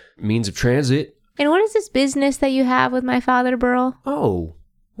good means of transit. And what is this business that you have with my father, Burl? Oh,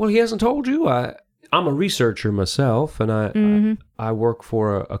 well, he hasn't told you. I'm a researcher myself, and I work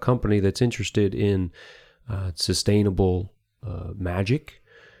for a company that's interested in sustainable magic,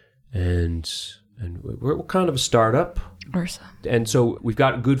 and we're kind of a startup. Ursa. And so we've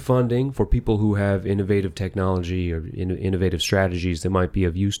got good funding for people who have innovative technology or innovative strategies that might be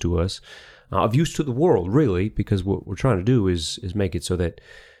of use to us, of use to the world, really, because what we're trying to do is make it so that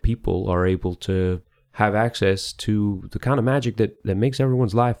people are able to have access to the kind of magic that makes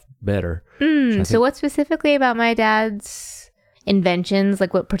everyone's life better. So what specifically about my dad's inventions,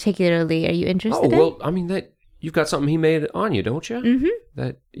 like what particularly are you interested in? Well, I mean, that you've got something he made on you, don't you? Mm-hmm.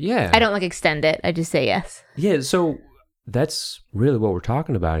 Yeah. I don't like extend it. I just say yes. Yeah, so that's really what we're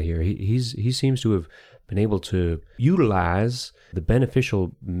talking about here. He seems to have been able to utilize the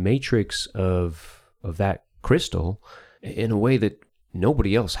beneficial matrix of that crystal in a way that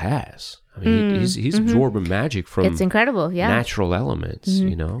nobody else has. I mean, he's absorbing magic from It's incredible, yeah. natural elements,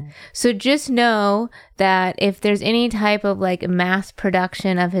 you know? So just know that if there's any type of like mass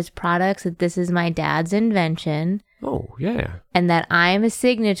production of his products, that this is my dad's invention Oh, yeah. and that I'm a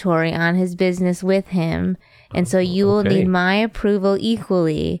signatory on his business with him. And so you will okay. need my approval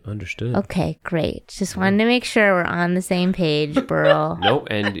equally. Understood. Okay, great. Just wanted to make sure we're on the same page, Burl. No,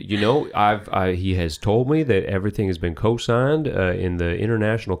 and you know, he has told me that everything has been co-signed in the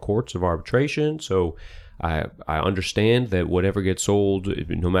international courts of arbitration. So I understand that whatever gets sold,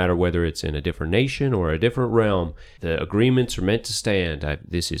 no matter whether it's in a different nation or a different realm, the agreements are meant to stand.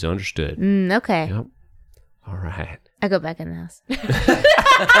 This is understood. Okay. Yep. All right. I go back in the house.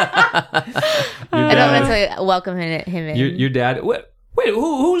 I don't want to welcome him in. Your dad. Wait,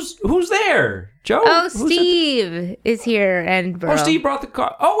 who's there? Joe? Oh, Steve is here and Burl. Oh, Steve brought the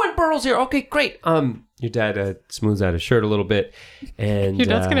car. Oh, and Burl's here. Okay, great. Your dad smooths out his shirt a little bit, and Your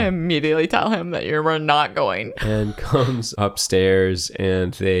dad's gonna immediately tell him that we're not going. and comes upstairs,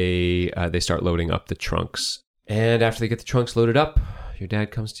 and they start loading up the trunks. And after they get the trunks loaded up, your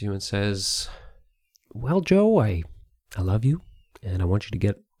dad comes to you and says, "Well, Joe, I love you, and I want you to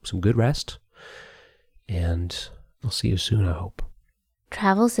get some good rest, and I'll see you soon, I hope."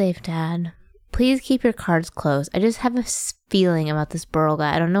 Travel safe, Dad. Please keep your cards close. I just have a feeling about this Burl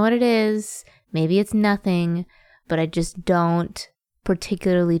guy. I don't know what it is. Maybe it's nothing, but I just don't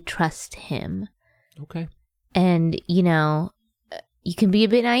particularly trust him. Okay. And, you know, you can be a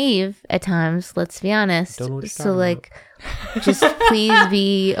bit naive at times, let's be honest. Don't know what you're So, talking like, just please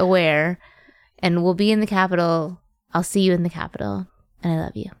be aware. And we'll be in the Capitol. I'll see you in the Capitol. And I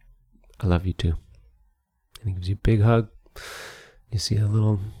love you. I love you too. And he gives you a big hug. You see a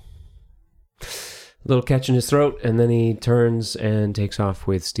little catch in his throat, and then he turns and takes off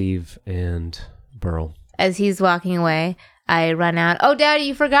with Steve and Burl. As he's walking away, I run out. "Oh, Daddy,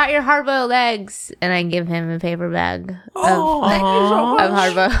 you forgot your hard-boiled eggs." And I give him a paper bag of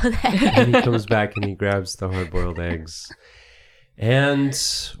hard-boiled eggs. And he comes back and he grabs the hard-boiled eggs and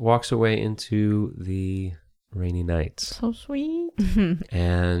walks away into the rainy night. So sweet.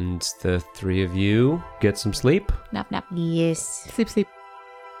 And the three of you get some sleep. Nap, nap. Yes. Sleep.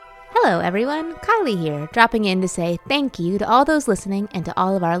 Hello, everyone. Kylie here, dropping in to say thank you to all those listening and to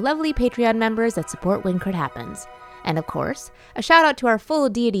all of our lovely Patreon members that support When Crit Happens. And of course, a shout out to our full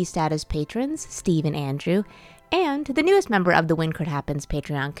deity status patrons, Steve and Andrew, and to the newest member of the When Crit Happens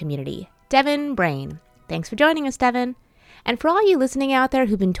Patreon community, Devin Brain. Thanks for joining us, Devin. And for all you listening out there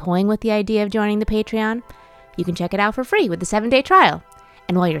who've been toying with the idea of joining the Patreon, you can check it out for free with the 7-day trial.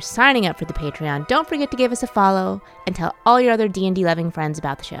 And while you're signing up for the Patreon, don't forget to give us a follow and tell all your other D&D loving friends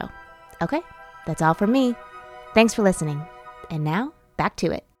about the show. Okay, that's all from me. Thanks for listening. And now, back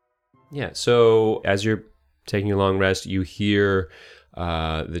to it. Yeah, so as you're taking a long rest. You hear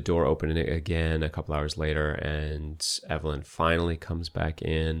the door open again a couple hours later, and Evelyn finally comes back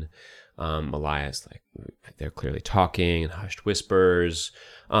in. Elias, like, they're clearly talking in hushed whispers,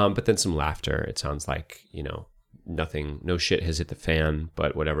 but then some laughter. It sounds like, no shit has hit the fan,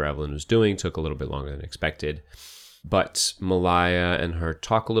 but whatever Evelyn was doing took a little bit longer than expected. But Malaya and her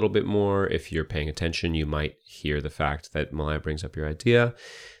talk a little bit more. If you're paying attention, you might hear the fact that Malaya brings up your idea.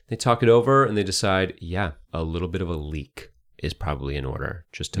 They talk it over and they decide, a little bit of a leak is probably in order,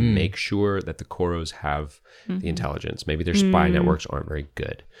 just to make sure that the Koros have the intelligence. Maybe their spy networks aren't very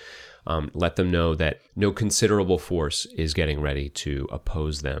good. Let them know that no considerable force is getting ready to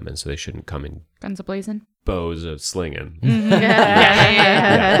oppose them, and so they shouldn't come in Guns a-blazing. bows of slinging.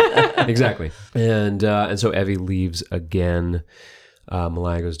 Yeah. Exactly. And so Evie leaves again.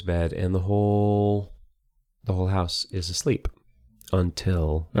 Malaya goes to bed, and the whole house is asleep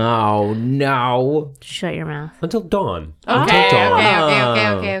until Oh no! Shut your mouth. until dawn. Okay, Until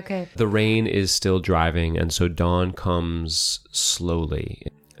dawn. okay. The rain is still driving, and so dawn comes slowly.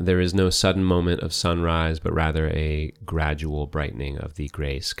 There is no sudden moment of sunrise, but rather a gradual brightening of the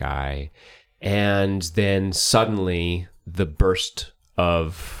gray sky. And then suddenly, the burst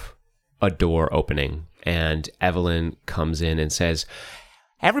of a door opening, and Evelyn comes in and says,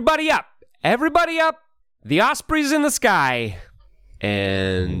 "Everybody up! Everybody up! The Osprey's in the sky!"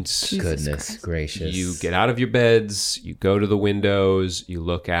 And Goodness gracious! you get out of your beds, you go to the windows, you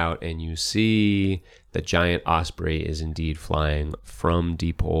look out, and you see the giant osprey is indeed flying from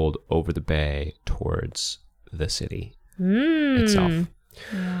Deephold over the bay towards the city itself.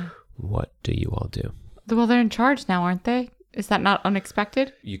 Yeah. What do you all do? Well, they're in charge now, aren't they? Is that not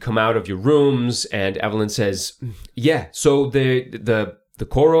unexpected? You come out of your rooms, and Evelyn says, "Yeah, so the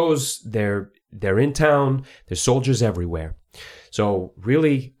Koros, they're in town. There's soldiers everywhere. So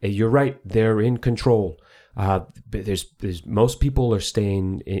really, you're right. They're in control. There's most people are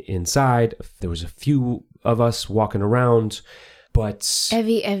staying inside. There was a few of us walking around, but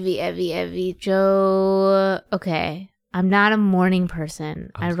Evie, Joe. Okay, I'm not a morning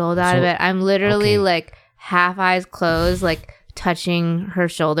person. I rolled out of bed. I'm literally like half eyes closed, like touching her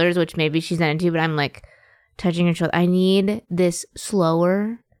shoulders, which maybe she's not into, but I'm like touching her shoulder. I need this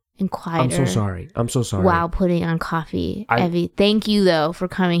slower and quieter. I'm so sorry. While putting on coffee. Evie, thank you though for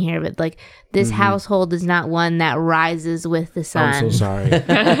coming here, but like this household is not one that rises with the sun. I'm so sorry.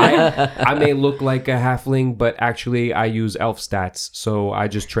 I may look like a halfling, but actually I use elf stats, so I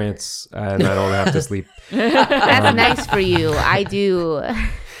just trance and I don't have to sleep. That's nice for you. I do.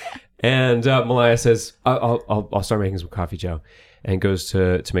 And Malaya says, I'll start making some coffee, Joe, and goes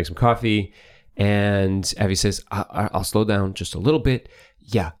to make some coffee. And Evie says, I'll slow down just a little bit.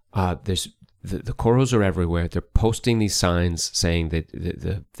 Yeah, there's the Koros are everywhere. They're posting these signs saying that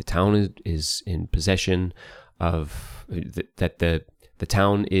the town is in possession of that the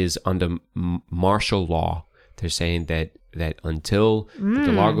town is under martial law. They're saying that until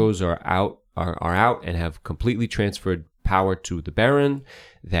the Largos are out and have completely transferred power to the Baron,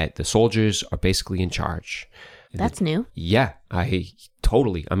 that the soldiers are basically in charge. That's new. Yeah, I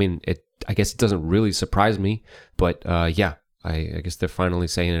mean, I guess it doesn't really surprise me, but yeah. I guess they're finally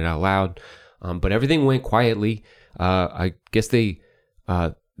saying it out loud. But everything went quietly. I guess they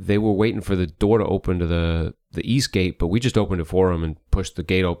were waiting for the door to open to the east gate, but we just opened it for them and pushed the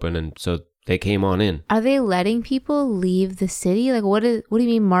gate open, and so they came on in. Are they letting people leave the city? Like, what do you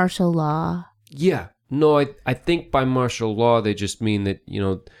mean martial law? Yeah. No, I think by martial law, they just mean that,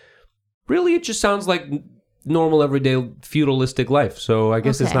 really it just sounds like normal everyday feudalistic life. So I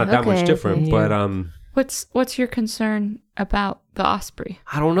guess it's not that much different, but What's your concern about the Osprey?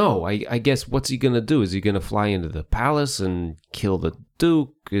 I don't know. I guess what's he gonna do? Is he gonna fly into the palace and kill the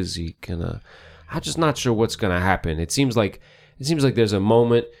Duke? Is he gonna? I'm just not sure what's gonna happen. It seems like there's a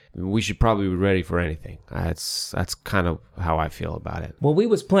moment. We should probably be ready for anything. That's kind of how I feel about it. Well, we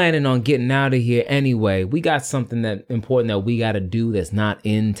was planning on getting out of here anyway. We got something that important that we got to do that's not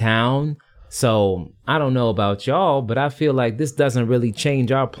in town. So I don't know about y'all, but I feel like this doesn't really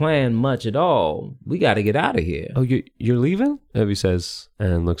change our plan much at all. We got to get out of here. Oh, you're leaving? Evie says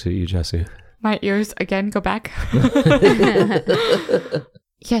and looks at you, Jesse. My ears again go back.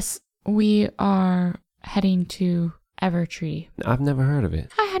 Yes, we are heading to Evertree. I've never heard of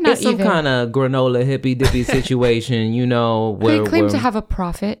it. I had not It's some kind of granola hippy dippy situation, They claim to have a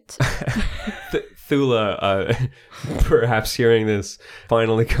prophet. Thula, perhaps hearing this,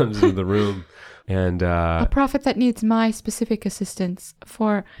 finally comes into the room. And a prophet that needs my specific assistance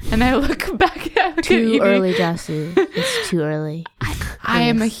for... And I look back at Too early, Jasu. It's too early. I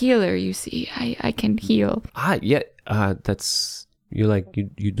am a healer, you see. I can heal. yeah, that's You like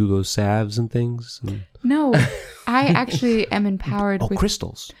you do those salves and things? And... No, I actually am empowered with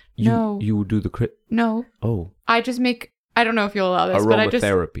crystals. No. You do the No. Oh. I just make, I don't know if you'll allow this, but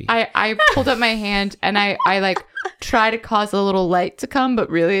aromatherapy. I pulled up my hand and I like try to cause a little light to come, but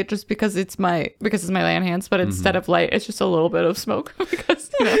really it's just because it's my land hands, but instead of light, it's just a little bit of smoke because,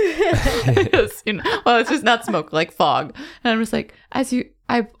 well, it's just not smoke, like fog. And I'm just like,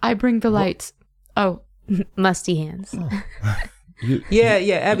 I bring the lights. Oh. Musty hands.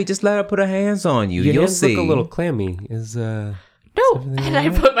 Yeah, Abby, just let her put her hands on you. Your You'll hands see. look a little clammy. No, and I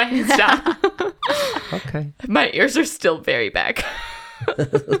put my hands down. Okay. My ears are still very back.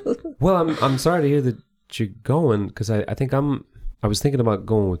 Well, I'm sorry to hear that you're going, because I think I was thinking about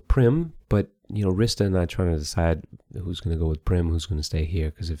going with Prim, but Rista and I trying to decide who's going to go with Prim, who's going to stay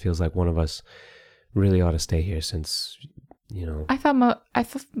here, because it feels like one of us really ought to stay here since I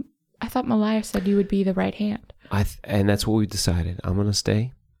thought Malaya said you would be the right hand. And that's what we decided. I'm going to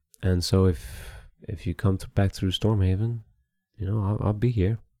stay, and so if you come back through Stormhaven, I'll be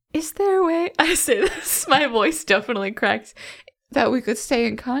here. Is there a way, I say this, my voice definitely cracks, that we could stay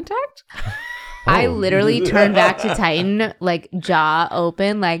in contact? I literally turned back to Titan, like jaw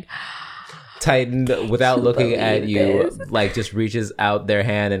open, like Titan, without looking at you, like just reaches out their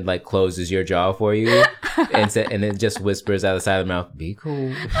hand and like closes your jaw for you, and then just whispers out the side of the mouth, "Be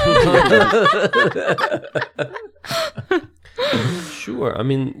cool." Sure. I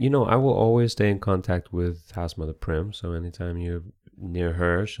mean, I will always stay in contact with House Mother Prim, so anytime you're near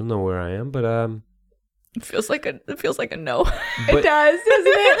her, she'll know where I am. But it feels like a no. But, it does, doesn't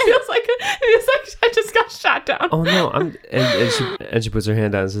it? It feels like I just got shot down. Oh no! And she puts her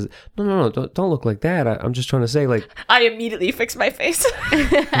hand down and says, "No, don't look like that. I'm just trying to say, like." I immediately fix my face.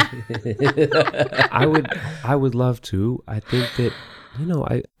 I would love to. I think that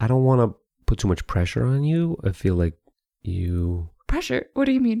I don't want to put too much pressure on you. I feel like you pressure. What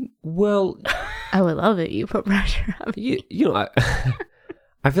do you mean? Well, I would love it. You put pressure on me.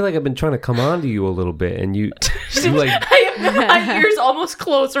 I feel like I've been trying to come on to you a little bit, and you like. My ears almost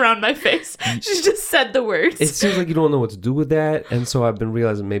close around my face. She just said the words. It seems like you don't know what to do with that, and so I've been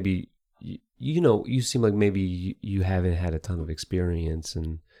realizing maybe, you seem like maybe you haven't had a ton of experience,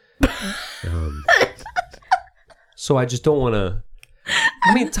 and so I just don't want to.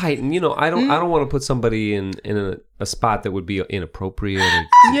 I mean, Titan, I don't want to put somebody in a spot that would be inappropriate.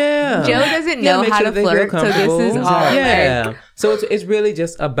 Yeah, Joe doesn't know how to flirt, so this is all. Yeah, so it's really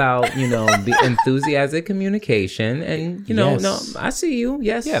just about the enthusiastic communication, and Yes. no, I see you.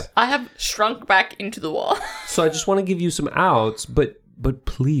 Yes, Yeah. I have shrunk back into the wall. So I just want to give you some outs, but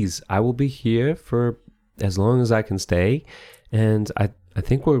please, I will be here for as long as I can stay, and I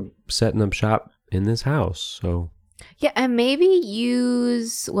think we're setting up shop in this house, so. Yeah, and maybe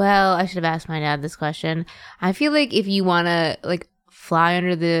I should have asked my dad this question. I feel like if you want to like fly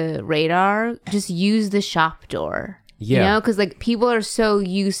under the radar, just use the shop door. Yeah. Because like people are so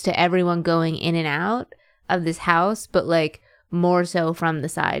used to everyone going in and out of this house, but like more so from the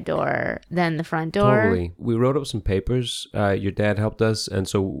side door than the front door. Totally. We wrote up some papers. Your dad helped us, and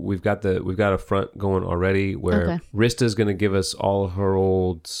so we've got a front going already where Rista's going to give us all her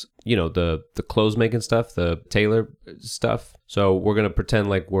old, the clothes making stuff, the tailor stuff. So we're going to pretend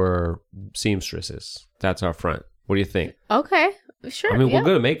like we're seamstresses. That's our front. What do you think? Okay, sure. I mean, we're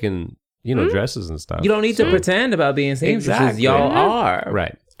good at making, dresses and stuff. You don't need to pretend about being seamstresses. Exactly. Y'all are.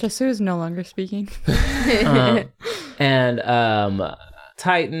 Right. Jasu is no longer speaking. And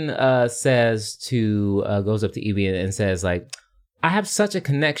Titan says goes up to Evie and says, like, I have such a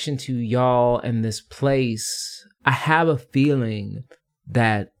connection to y'all and this place. I have a feeling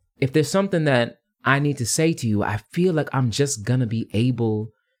that if there's something that I need to say to you, I feel like I'm just gonna be able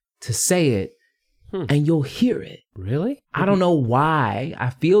to say it and you'll hear it. Really? I don't know why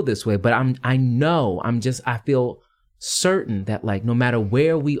I feel this way, but I feel certain that like no matter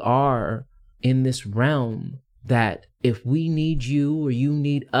where we are in this realm, that if we need you or you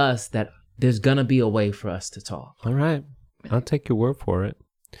need us, that there's gonna be a way for us to talk. All right. I'll take your word for it.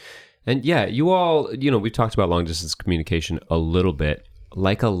 And yeah, you all, we talked about long distance communication a little bit.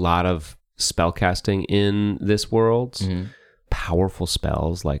 Like a lot of spellcasting in this world, powerful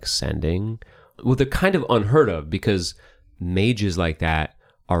spells like sending, well, they're kind of unheard of because mages like that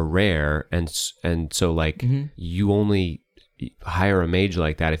are rare. And so like you only hire a mage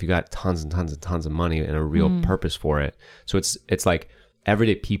like that if you got tons and tons and tons of money and a real purpose for it. So it's like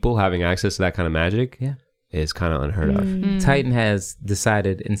everyday people having access to that kind of magic is kind of unheard of. Titan has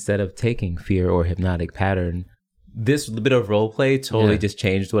decided, instead of taking fear or hypnotic pattern, this bit of role play totally Yeah. just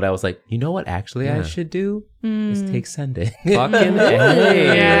changed what I was like, you know what actually I Yeah. should do is take Sunday. Fucking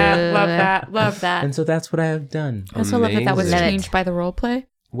A. Yeah, love that. Love that. And so that's what I have done. I also love that that was Amazing. changed by the role play.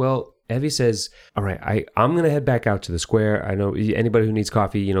 Well, Evie says, all right, I'm going to head back out to the square. I know anybody who needs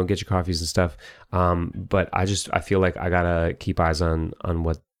coffee, get your coffees and stuff. But I feel like I got to keep eyes on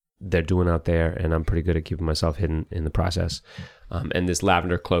what they're doing out there. And I'm pretty good at keeping myself hidden in the process. And this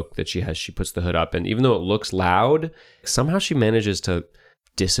lavender cloak that she has, she puts the hood up. And even though it looks loud, somehow she manages to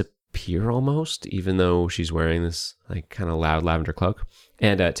disappear almost, even though she's wearing this like kind of loud lavender cloak,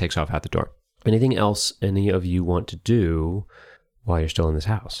 and takes off out the door. Anything else any of you want to do while you're still in this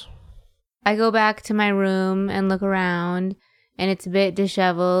house? I go back to my room and look around, and it's a bit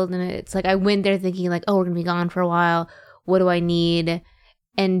disheveled, and it's like I went there thinking like, oh, we're gonna be gone for a while. What do I need?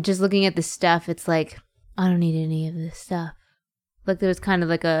 And just looking at the stuff, it's like I don't need any of this stuff. Like there was kind of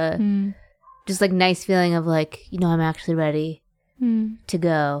like a just like nice feeling of like, I'm actually ready to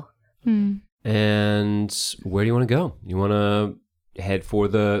go. And where do you want to go? You want to head for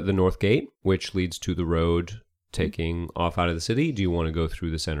the north gate, which leads to the road taking off out of the city? Do you want to go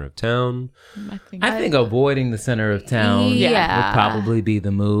through the center of town? I think avoiding the center of town Yeah. would probably be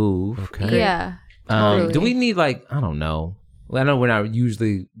the move. Okay. Yeah. Do totally. we need like, I don't know. Well, I know we're not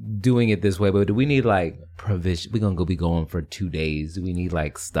usually doing it this way, but do we need like provision? We're going to be going for 2 days. Do we need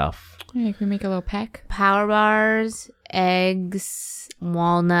like stuff? Yeah, can we make a little pack? Power bars, eggs,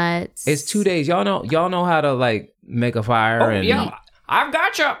 walnuts. It's 2 days. Y'all know how to like make a fire I've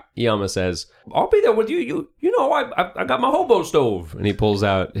got you. Yama says, I'll be there with you. You know, I got my hobo stove. And he pulls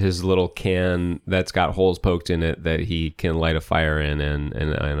out his little can that's got holes poked in it that he can light a fire in and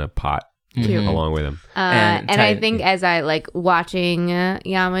a pot along with him. And I tight- think as I like watching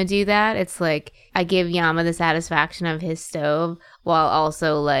Yama do that, it's like I give Yama the satisfaction of his stove while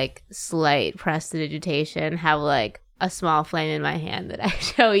also like slight prestidigitation, have like a small flame in my hand that I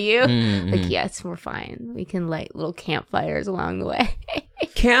show you. Like, yes, we're fine. We can light little campfires along the way.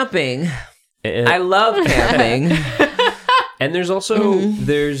 Camping. And, I love camping. and there's also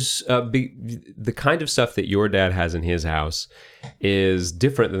the kind of stuff that your dad has in his house is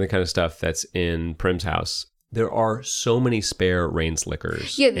different than the kind of stuff that's in Prim's house. There are so many spare rain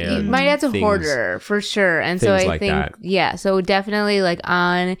slickers. Yeah, and my dad's a things- hoarder for sure. And so things I like think, that. yeah, so definitely like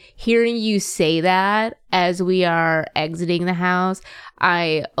on hearing you say that as we are exiting the house,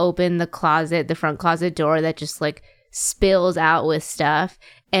 I open the front closet door that just like spills out with stuff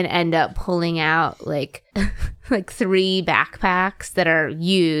and end up pulling out like like 3 backpacks that are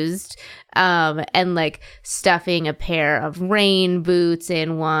used and like stuffing a pair of rain boots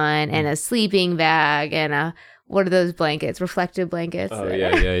in one and a sleeping bag and a what are those blankets, reflective blankets? Oh,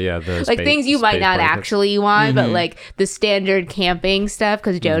 yeah. The Like things you might space not blankets. actually want, but like the standard camping stuff,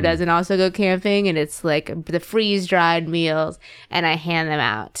 because Joe doesn't also go camping, and it's like the freeze dried meals, and I hand them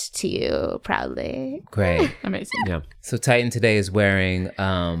out to you proudly. Great. Amazing. Yeah. So Titan today is wearing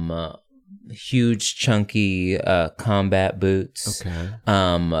huge, chunky combat boots.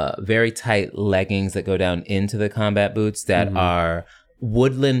 Okay. Very tight leggings that go down into the combat boots that are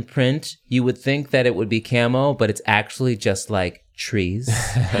woodland print. You would think that it would be camo, but it's actually just like trees.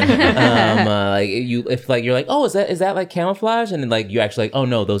 Like you're like, oh, is that like camouflage? And then like you actually like, oh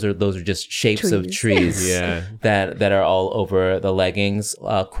no, those are just shapes of trees. Yeah. that are all over the leggings.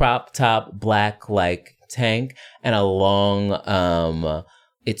 Crop top, black like tank, and a long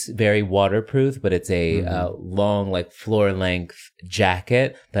it's very waterproof, but it's a long, like floor length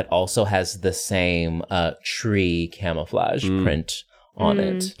jacket that also has the same tree camouflage print on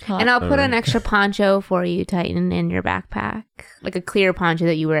it. And I'll put an extra poncho for you, Titan, in your backpack. Like a clear poncho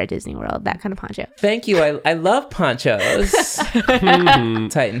that you wear at Disney World, that kind of poncho. Thank you. I love ponchos.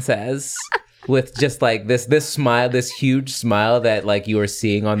 Titan says. With just like this smile, this huge smile that like you are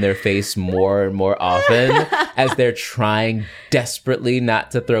seeing on their face more and more often as they're trying desperately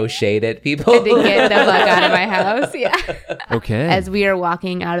not to throw shade at people. To get the fuck out of my house. Yeah. Okay. As we are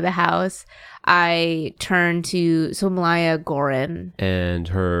walking out of the house, I turn to Malaya Gorin. and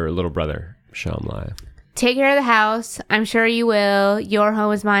her little brother, Shamlai. Take care of the house. I'm sure you will. Your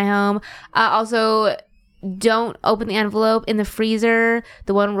home is my home. Also, don't open the envelope in the freezer,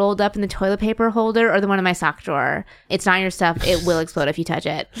 the one rolled up in the toilet paper holder, or the one in my sock drawer. It's not your stuff. It will explode if you touch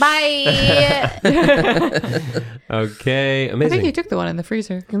it. Bye. Okay, I think amazing. you took the one in the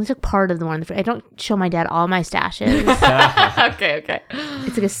freezer. I only took part of the one in the freezer. I don't show my dad all my stashes. Okay.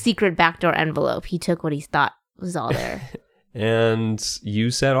 It's like a secret backdoor envelope. He took what he thought was all there. And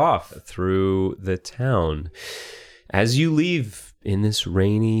you set off through the town. As you leave in this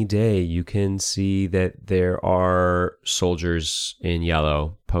rainy day, you can see that there are soldiers in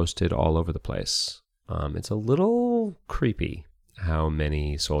yellow posted all over the place. It's a little creepy how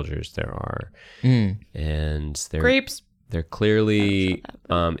many soldiers there are. And Grapes. they're clearly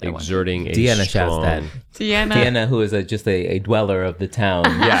exerting a Deanna strong... shouts that. Deanna, who is just a dweller of the town,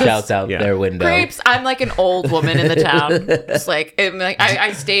 shouts out their window. Grapes. I'm like an old woman in the town. It's like,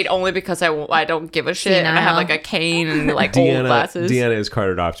 I stayed only because I don't give a shit. And I have like a cane and like old glasses. Deanna is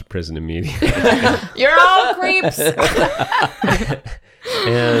carted off to prison immediately. You're all creeps.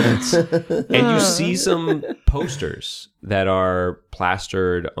 And you see some posters that are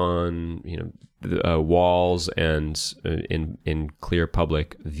plastered on, walls and in clear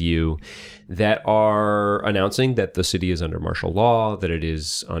public view that are announcing that the city is under martial law, that it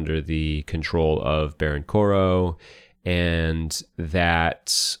is under the control of Baron Coro, and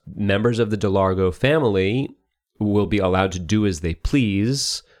that members of the DeLargo family will be allowed to do as they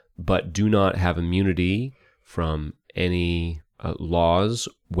please, but do not have immunity from any laws,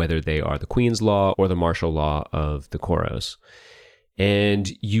 whether they are the Queen's law or the martial law of the Coros. And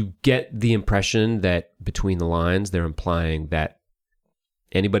you get the impression that between the lines, they're implying that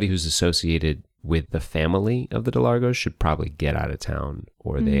anybody who's associated with the family of the DeLargos should probably get out of town,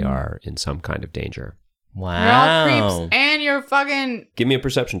 or they are in some kind of danger. Wow. You're all creeps and you're fucking... Give me a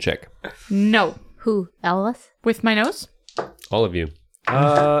perception check. No. Who? Ellis? With my nose? All of you.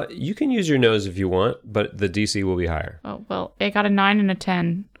 You can use your nose if you want, but the DC will be higher. Oh, well, I got a 9 and a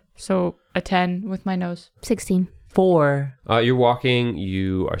 10. So a 10 with my nose. 16. 4. You're walking,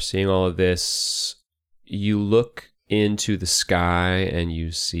 you are seeing all of this. You look into the sky and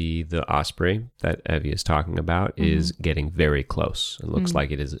you see the osprey that Evie is talking about is getting very close. It looks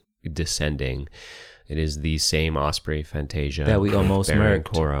like it is descending. It is the same osprey, Fantasia, that we almost Baron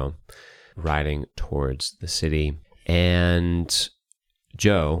murked. Coro, riding towards the city. And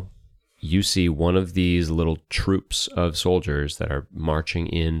Joe, you see one of these little troops of soldiers that are marching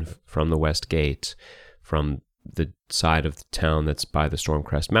in from the West Gate, from the side of the town that's by the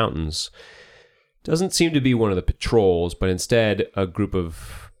Stormcrest Mountains. Doesn't seem to be one of the patrols, but instead a group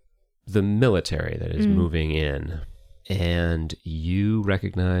of the military that is moving in. And you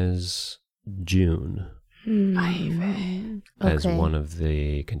recognize June as one of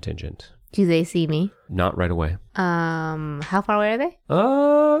the contingent. Do they see me? Not right away. How far away are they?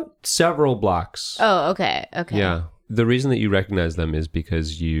 Several blocks. Oh, okay. Okay. Yeah. The reason that you recognize them is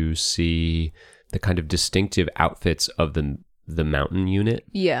because you see the kind of distinctive outfits of the mountain unit.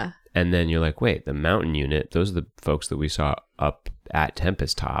 Yeah. And then you're like, wait, the mountain unit, those are the folks that we saw up at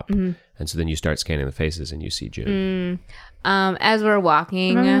Tempest Top. And so then you start scanning the faces and you see June. As we're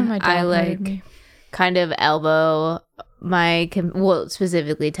walking, I kind of elbow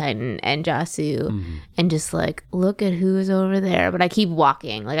specifically Titan and Jasu, and just like look at who's over there. But I keep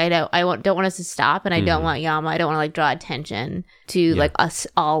walking. Like I don't want us to stop, and I don't want Yama. I don't want to like draw attention to like us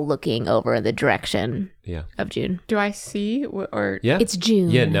all looking over in the direction of June. Do I see or? Yeah, it's June.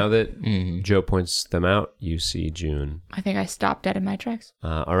 Yeah, now that Joe points them out, you see June. I think I stopped dead in my tracks.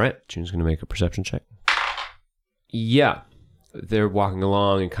 All right, June's gonna make a perception check. Yeah, they're walking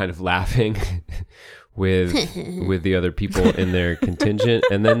along and kind of laughing. with the other people in their contingent,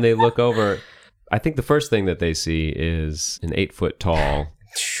 and then they look over. I think the first thing that they see is an 8-foot tall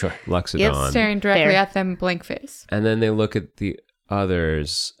Luxodon staring directly at them, blank face. And then they look at the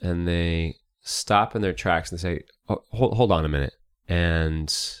others and they stop in their tracks and say, oh, hold on a minute.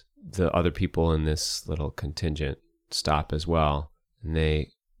 And the other people in this little contingent stop as well, and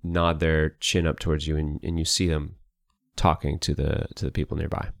they nod their chin up towards you, and you see them talking to the people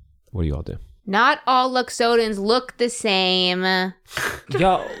nearby. What do you all do? Not all Luxodons look the same. Yo.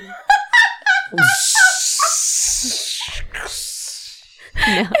 No.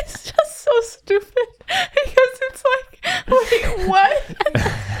 It's just so stupid because it's like, wait, what?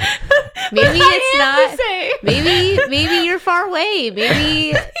 Maybe it's not. Maybe you're far away.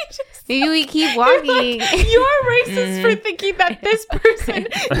 Maybe we keep walking. You're racist for thinking that this person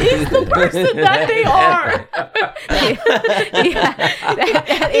is the person that they are. Yeah,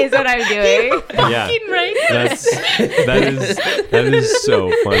 that is what I'm doing. Fucking racist. That is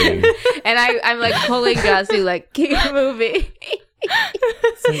so funny. And I'm like pulling Jasu, like, keep moving.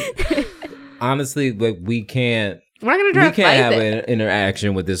 Honestly, like we can't have an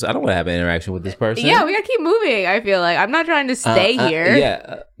interaction with this. I don't want to have an interaction with this person. Yeah, we gotta keep moving. I feel like I'm not trying to stay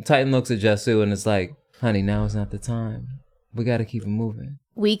here. Titan looks at Jasu and it's like, honey, now is not the time. We gotta keep it moving.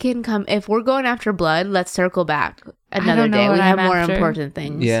 We can come if we're going after blood. Let's circle back another day. We have more important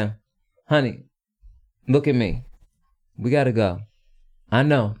things. Yeah, honey, look at me. We gotta go. I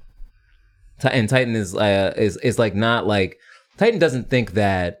know. And Titan is like not like Titan doesn't think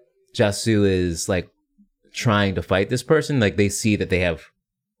that Jasu is like trying to fight this person. Like they see that they have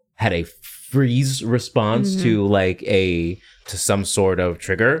had a freeze response to like to some sort of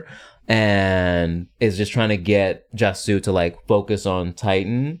trigger, and is just trying to get Jasoo to like focus on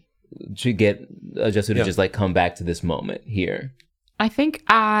Titan, to get Jasoo to just like come back to this moment here. I think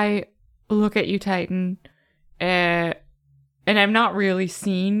I look at you, Titan, and I'm not really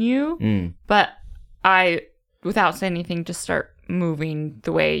seeing you, but I, without saying anything, just start moving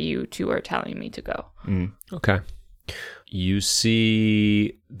the way you two are telling me to go. Okay. You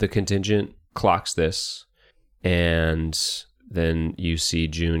see the contingent clocks this, and then you see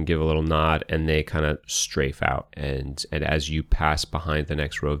June give a little nod, and they kind of strafe out. And as you pass behind the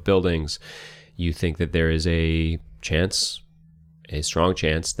next row of buildings, you think that there is a strong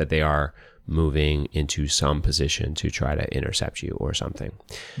chance that they are moving into some position to try to intercept you or something.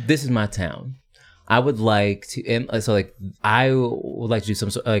 This is my town. I would like to, I would like to do some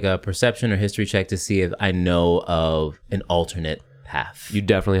sort like a perception or history check to see if I know of an alternate path. You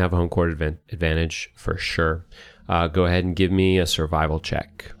definitely have a home court advantage for sure. Go ahead and give me a survival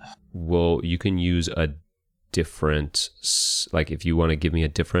check. You can use a different, like if you want to give me a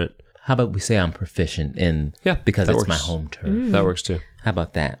different. How about we say I'm proficient in, because it's my home turf. That works too. How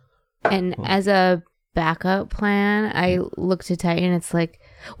about that? And as a backup plan, I look to Titan. It's like,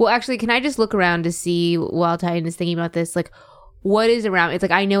 well, actually, can I just look around to see while Titan is thinking about this, like, what is around? It's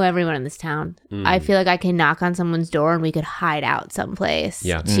like, I know everyone in this town. I feel like I can knock on someone's door and we could hide out someplace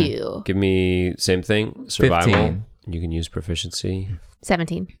too. Give me same thing, survival. 15. You can use proficiency.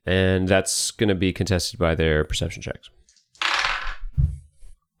 17. And that's going to be contested by their perception checks.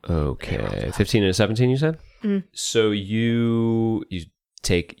 Okay. 15 and a 17, you said? So you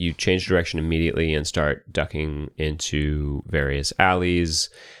change direction immediately and start ducking into various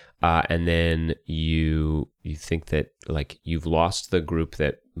alleys. And then you think that like you've lost the group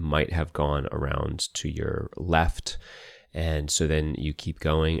that might have gone around to your left. And so then you keep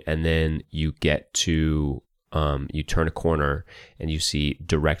going, and then you get to, you turn a corner and you see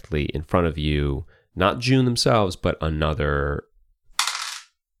directly in front of you, not June themselves, but another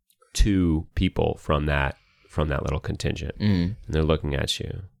 2 people from that little contingent. And they're looking at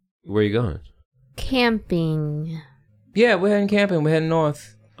you. Where are you going? Camping. Yeah, we're heading camping. We're heading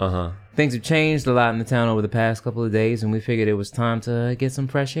north. Uh-huh. Things have changed a lot in the town over the past couple of days, and we figured it was time to get some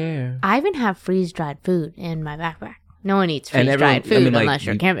fresh air. I even have freeze-dried food in my backpack. No one eats freeze-dried food unless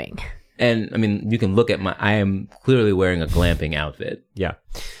you're camping. And, I mean, you can look at I am clearly wearing a glamping outfit. Yeah.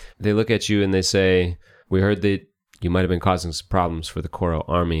 They look at you and they say, we heard that you might have been causing some problems for the Koro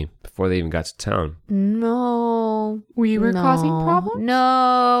army before they even got to town. No. We were causing problems?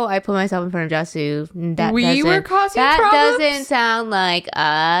 No. I put myself in front of Jasoo. We were causing problems? That doesn't sound like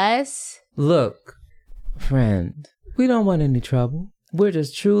us. Look, friend, we don't want any trouble. We're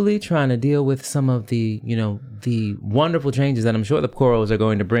just truly trying to deal with some of the wonderful changes that I'm sure the Koros are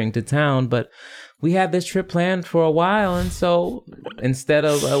going to bring to town, but we had this trip planned for a while, and so instead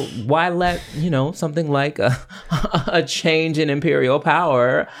of why let something like a change in imperial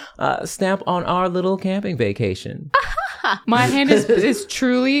power stamp on our little camping vacation? My hand is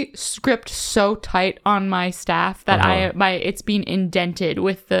truly gripped so tight on my staff that it's been indented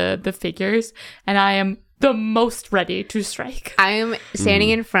with the figures, and I am the most ready to strike. I am standing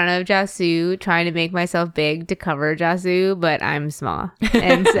in front of Jasoo, trying to make myself big to cover Jasoo, but I'm small,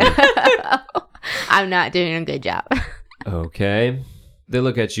 and so I'm not doing a good job. Okay. They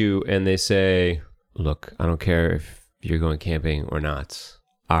look at you and they say, look, I don't care if you're going camping or not.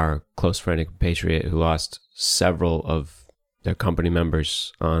 Our close friend and compatriot who lost several of their company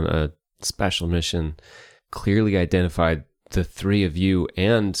members on a special mission clearly identified the 3 of you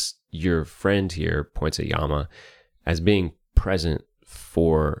and your friend here, points at Yama, as being present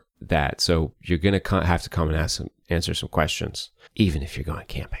for that. So you're going to have to come and answer some questions, even if you're going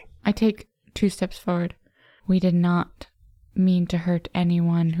camping. I take 2 steps forward. We did not mean to hurt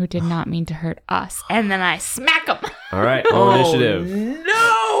anyone who did not mean to hurt us. And then I smack them. All right, roll initiative. No!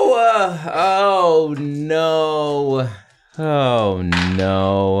 Oh, no. Oh,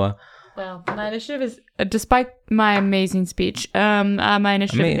 no. Well, my initiative is, despite my amazing speech, my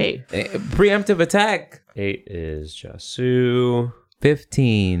initiative is 8. Preemptive attack. 8 is Jasoo.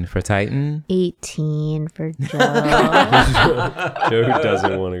 15 for Titan. 18 for Joe. Joe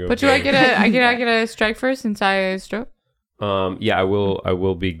doesn't want to go. But do I get a strike first since I struck? Yeah, I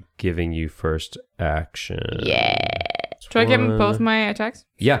will be giving you first action. Yeah. Do I get both my attacks?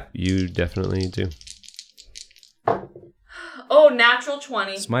 Yeah, you definitely do. Oh, natural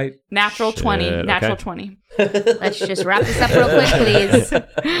 20. Smite. Natural 20. Shit, Natural okay. 20. Let's just wrap this up real quick, please.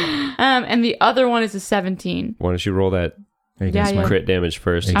 And the other one is a 17. Why don't you roll that Yeah. crit damage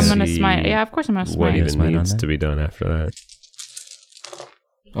first? I'm I'm going to see smite. Yeah, of course I'm going to what smite. even Smite on needs that? to be done after that.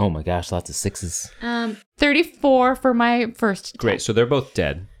 Oh my gosh, lots of 6s. 34 for my first. Great. So they're both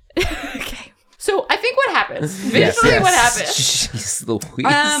dead. Okay. So I think what happens, visually what happens, Jeez Louise.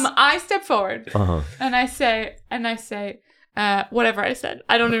 I step forward Uh-huh. and I say, whatever I said.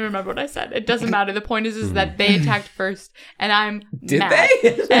 I don't even remember what I said. It doesn't matter. The point is that they attacked first, and I'm Did mad.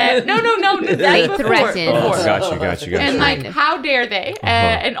 they? No. They That's threatened. before. Got you. And like, how dare they?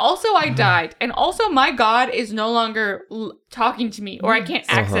 And also, I died. And also, my God is no longer talking to me, or I can't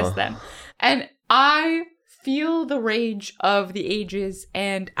access them. And I feel the rage of the ages.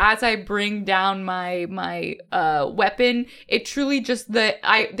 And as I bring down my weapon, it truly just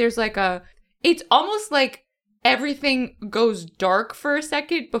there's like it's almost like everything goes dark for a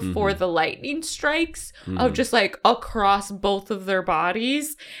second before the lightning strikes of just like across both of their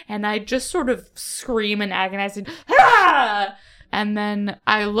bodies. And I just sort of scream and agonize and, ah! And then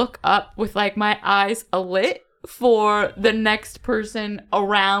I look up with like my eyes alit for the next person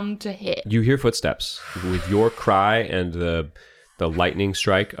around to hit. You hear footsteps. With your cry and the lightning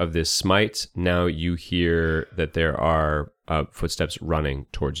strike of this smite, now you hear that there are footsteps running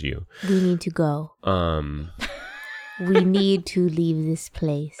towards you. We need to go. We need to leave this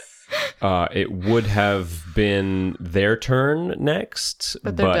place. It would have been their turn next,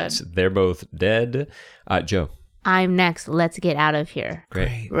 But they're dead. they're both dead. Joe. I'm next. Let's get out of here.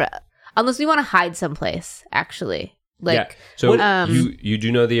 Great. Unless we want to hide someplace, actually. Like, yeah. So you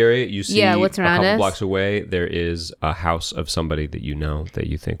do know the area. You see what's around a couple us? blocks away, there is a house of somebody that you know that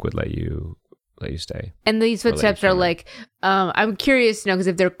you think would let you stay. and these footsteps are like, I'm curious to know, because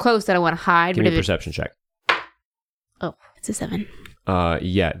if they're close, then I want to hide. Give but me if a perception check. Oh, it's a 7.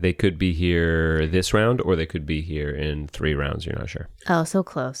 Yeah, they could be here this round, or they could be here in 3 rounds. You're not sure. Oh, so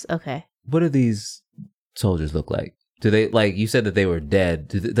close. Okay. What do these soldiers look like? Do they, like, you said that they were dead.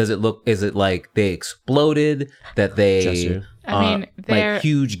 Does it look, is it like they exploded? That they, Jesse. I mean, they're like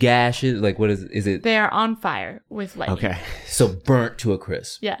huge gashes? Like, what is it? they are on fire with lightning. Okay. So burnt to a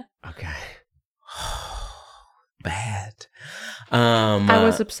crisp. Yeah. Okay. Bad. I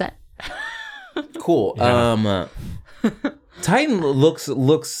was upset. Cool. Yeah. Titan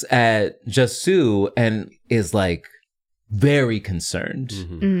looks at Jasoo and is like very concerned,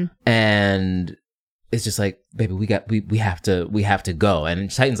 Mhm. and it's just like, baby, we have to go.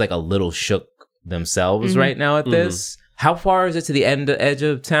 And Titan's like a little shook themselves right now at this. How far is it to the edge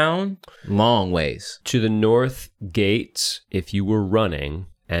of town? Long ways. To the north gate, if you were running,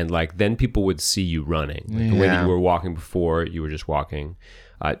 and like then people would see you running. Like the way that Yeah. you were walking before, you were just walking.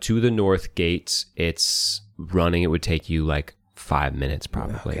 To the north gate, it's running. It would take you like 5 minutes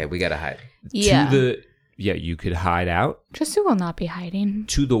probably. Okay, we gotta hide. Yeah. You could hide out Jasoo will not be hiding.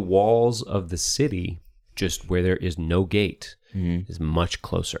 to the walls of the city, just where there is no gate, is much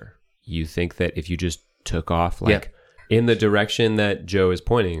closer. You think that if you just took off like in the direction that Joe is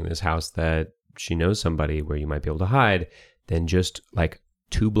pointing, this house that she knows somebody where you might be able to hide, then just like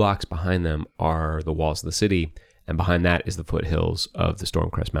 2 blocks behind them are the walls of the city, and behind that is the foothills of the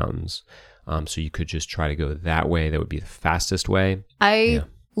Stormcrest Mountains. So you could just try to go that way. That would be the fastest way. I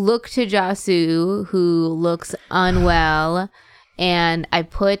look to Jasoo, who looks unwell, and I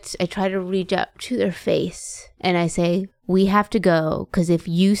try to reach up to their face, and I say, we have to go, because if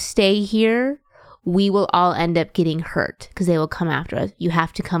you stay here, we will all end up getting hurt, because they will come after us. You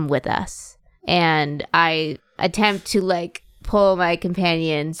have to come with us. And I attempt to like pull my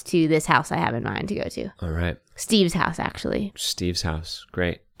companions to this house I have in mind to go to. All right. Steve's house, actually. Steve's house.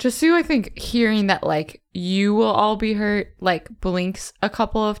 Great. Jasoo, I think, hearing that, like, you will all be hurt, like, blinks a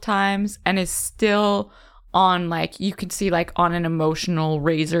couple of times and is still on, like, you can see, like, on an emotional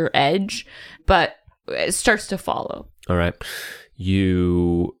razor edge, but it starts to follow. All right.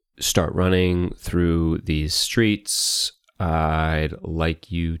 You start running through these streets. I'd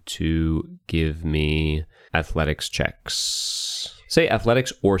like you to give me athletics checks. Say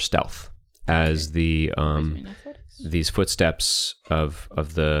athletics or stealth as the these footsteps of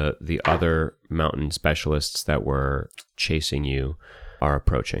the other mountain specialists that were chasing you are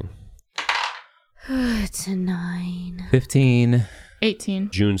approaching. It's a 9. 15. 18.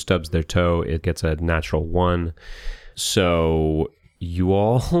 June stubs their toe. It gets a natural 1. So you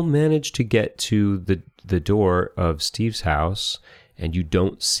all manage to get to the door of Steve's house, and you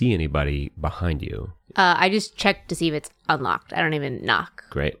don't see anybody behind you. I just checked to see if it's unlocked. I don't even knock.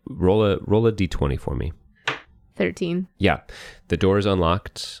 Great. Roll a d20 for me. 13. Yeah. The door is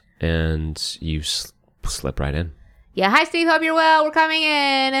unlocked, and you slip right in. Yeah, hi Steve, hope you're well. We're coming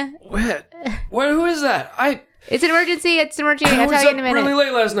in. Who is that? It's an emergency. It's an emergency. I'll tell you in a minute.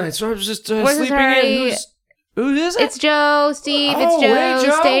 late last night, so I was just Where's sleeping Harry? in. Who is it? It's Joe, Steve. Oh, it's Joe. hey,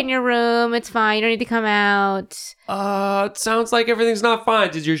 Joe. Stay in your room. It's fine. You don't need to come out. It sounds like everything's not fine.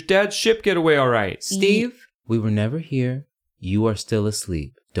 Did your dad's ship get away all right? Steve, we were never here. You are still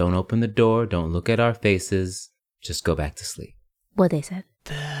asleep. Don't open the door. Don't look at our faces. Just go back to sleep. What they said.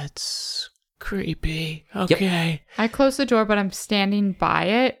 That's creepy. Okay. I close the door, but I'm standing by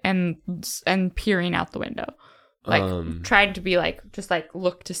it and peering out the window. Like, trying to be like, just like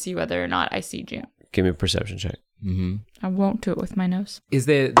look to see whether or not I see June. Give me a perception check. Mm-hmm. I won't do it with my nose. Is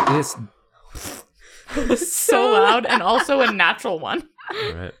there this So loud, and also a natural one.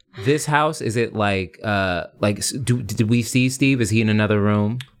 All right. this house? Is it like did we see Steve? Is he in another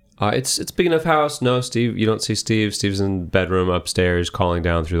room? It's a big enough house. No, Steve, you don't see Steve. Steve's in the bedroom upstairs, calling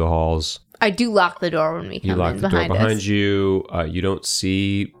down through the halls. I do lock the door when we come You lock in the door behind us. you. You don't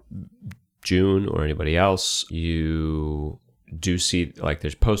see June or anybody else. You do see, like,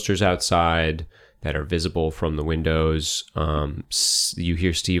 there's posters outside that are visible from the windows. You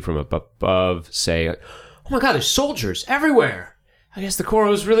hear Steve from up above say, "Oh my God, there's soldiers everywhere. I guess the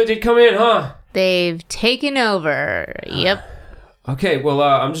Koros really did come in, huh?" They've taken over. Yep. Okay, well,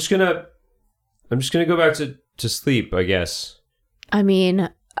 I'm just gonna go back to sleep, I guess. I mean,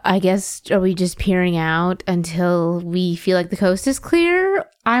 I guess, are we just peering out until we feel like the coast is clear?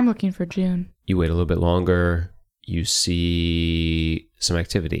 I'm looking for June. You wait a little bit longer. You see some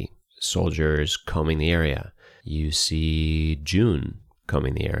activity. Soldiers combing the area. You see June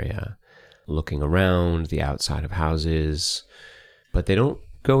combing the area, looking around the outside of houses, but they don't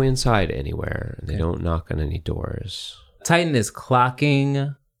go inside anywhere. They don't knock on any doors. Titan is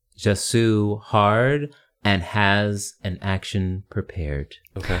clocking Jasoo hard and has an action prepared.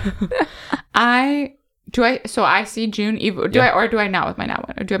 Okay. So I see June. Do I not with my now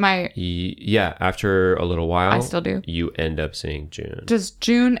one? Or do my? Yeah. After a little while, I still do. You end up seeing June. Does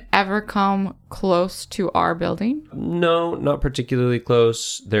June ever come close to our building? No, not particularly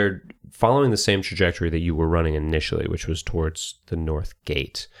close. They're following the same trajectory that you were running initially, which was towards the north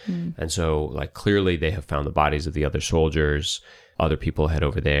gate. And so, like, clearly they have found the bodies of the other soldiers. Other people head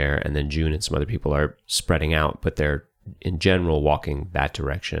over there, and then June and some other people are spreading out, but they're in general walking that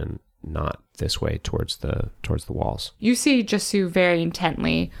direction, not this way towards the walls. You see Jasoo very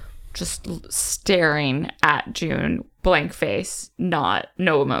intently, just staring at June, blank face, no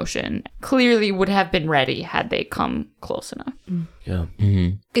emotion. Clearly would have been ready had they come close enough. Yeah.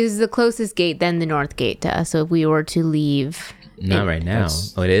 Mm-hmm. Is the closest gate then the north gate to us? So if we were to leave... Not right now.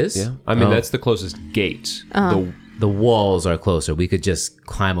 Oh, it is? Yeah. I mean, that's the closest gate. The walls are closer. We could just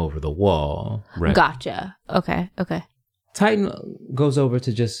climb over the wall. Right. Gotcha. Okay. Titan goes over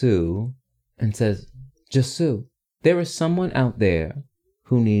to Jasoo and says, Jasoo, there is someone out there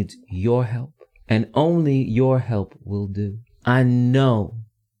who needs your help, and only your help will do. I know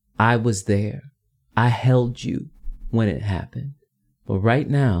I was there. I held you when it happened. But right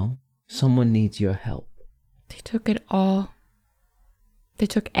now, someone needs your help. They took it all. They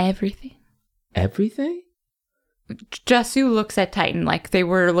took everything. Everything? Jasoo looks at Titan like they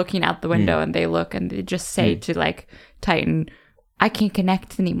were looking out the window, and they look and they just say to like Titan, I can't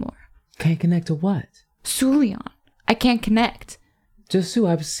connect anymore. Can't connect to what? Sulian. I can't connect. Jasoo,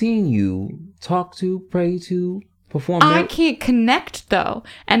 I've seen you talk to, pray to, perform. I can't connect though.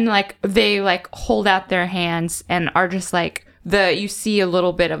 And like they like hold out their hands and are just like you see a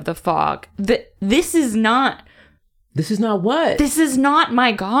little bit of the fog. This is not what? This is not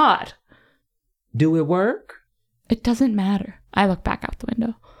my God. Do it work? It doesn't matter. I look back out the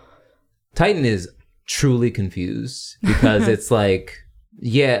window. Titan is truly confused because it's like,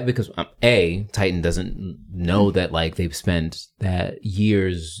 because Titan doesn't know that like they've spent that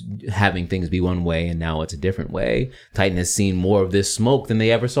years having things be one way and now it's a different way. Titan has seen more of this smoke than they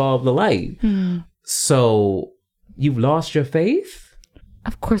ever saw of the light. So you've lost your faith?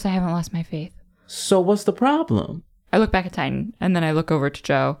 Of course I haven't lost my faith. So what's the problem? I look back at Titan and then I look over to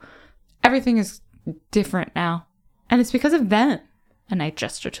Joe. Everything is different now. And it's because of them. And I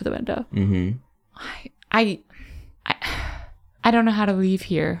gesture to the window. Mm-hmm. I don't know how to leave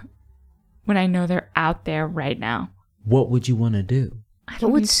here when I know they're out there right now. What would you want to do?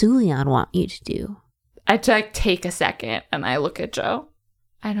 What would Sulian want you to do? I take a second and I look at Joe.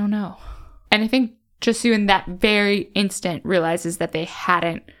 I don't know. And I think Jasoo in that very instant realizes that they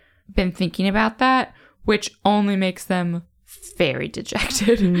hadn't been thinking about that, which only makes them very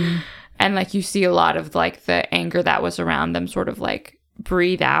dejected. And like you see a lot of like the anger that was around them sort of like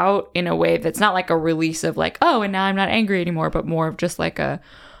breathe out in a way that's not like a release of like, oh, and now I'm not angry anymore, but more of just like I'm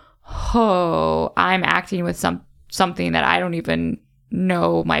acting with something that I don't even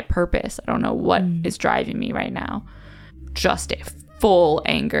know my purpose. I don't know what is driving me right now. Just a full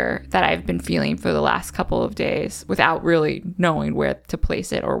anger that I've been feeling for the last couple of days without really knowing where to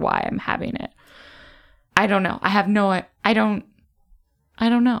place it or why I'm having it. I don't know. I don't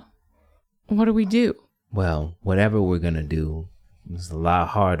know. What do we do? Well, whatever we're going to do is a lot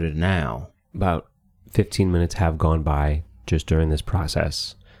harder now. About 15 minutes have gone by just during this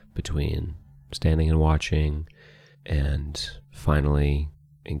process between standing and watching and finally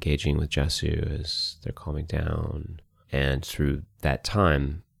engaging with Jasoo as they're calming down. And through that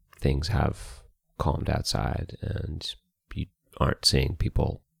time, things have calmed outside and you aren't seeing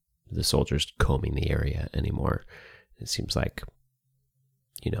people, the soldiers, combing the area anymore. It seems like,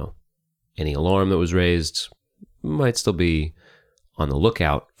 any alarm that was raised might still be on the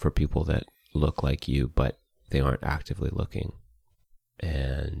lookout for people that look like you, but they aren't actively looking.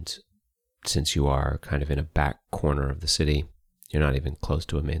 And since you are kind of in a back corner of the city, you're not even close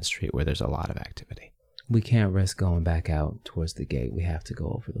to a main street where there's a lot of activity. We can't risk going back out towards the gate. We have to go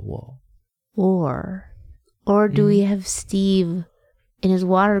over the wall. Or do we have Steve in his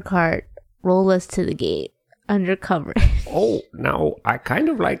water cart roll us to the gate undercover? Oh, no, I kind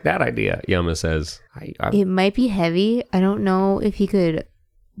of like that idea, Yama says. It might be heavy. I don't know if he could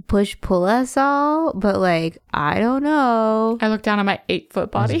pull us all, but I don't know. I look down at my 8-foot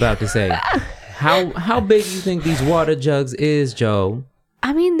I was body. about to say, how big do you think these water jugs is, Joe?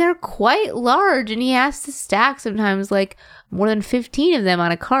 I mean, they're quite large, and he has to stack sometimes more than 15 of them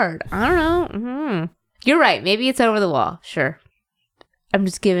on a cart. I don't know. Mm-hmm. You're right. Maybe it's over the wall. Sure. I'm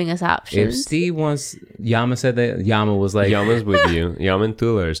just giving us options. If Steve wants, Yama said that Yama was like, Yama's with you. Yama and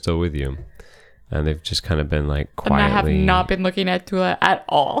Tula are still with you. And they've just kind of been quietly. And I have not been looking at Tula at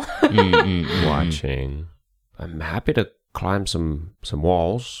all. Watching. I'm happy to climb some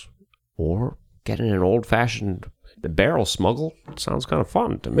walls or get in an old-fashioned barrel smuggle. It sounds kind of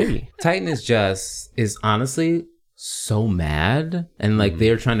fun to me. Titan is honestly so mad. And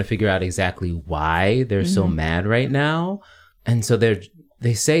they're trying to figure out exactly why they're so mad right now. And so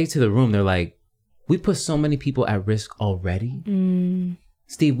they say to the room, they're like, we put so many people at risk already.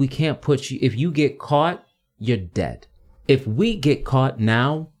 Steve, we can't put you, if you get caught, you're dead. If we get caught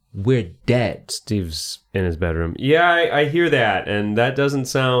now, we're dead. Steve's in his bedroom. Yeah, I hear that. And that doesn't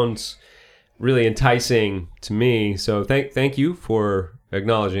sound really enticing to me. So thank you for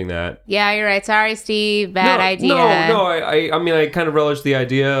acknowledging that. Yeah, you're right. Sorry, Steve. Bad idea. No. I mean, I kind of relish the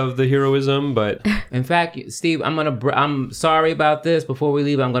idea of the heroism, but in fact, Steve, I'm sorry about this. Before we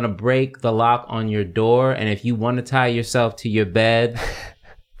leave, I'm gonna break the lock on your door, and if you want to tie yourself to your bed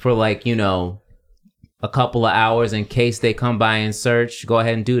for a couple of hours in case they come by and search, go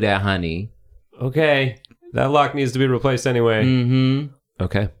ahead and do that, honey. Okay, that lock needs to be replaced anyway. Mm-hmm.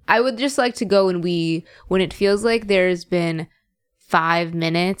 Okay. I would just like to go when it feels like there's been 5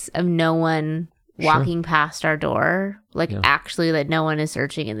 minutes of no one walking past our door, actually that no one is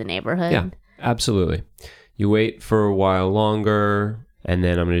searching in the neighborhood. Yeah, absolutely. You wait for a while longer, and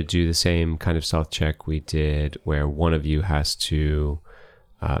then I'm going to do the same kind of stealth check we did where one of you has to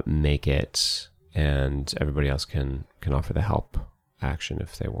make it, and everybody else can offer the help action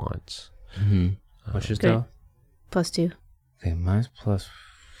if they want. What's your stealth? +2. Okay, mine's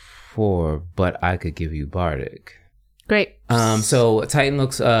 +4, but I could give you Bardic. Great. So Titan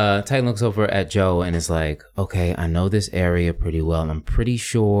looks over at Joe and is like, okay, I know this area pretty well. And I'm pretty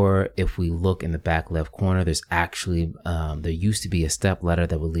sure if we look in the back left corner, there's actually, there used to be a step ladder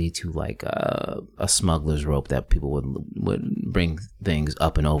that would lead to a smuggler's rope that people would bring things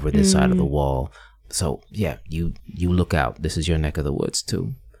up and over this side of the wall. So yeah, you look out. This is your neck of the woods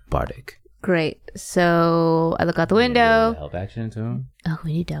too, Bardic. Great. So I look out the window. Help action too. Oh,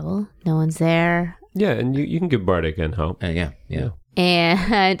 we need double. No one's there. Yeah, and you can give Bardic and help. Yeah.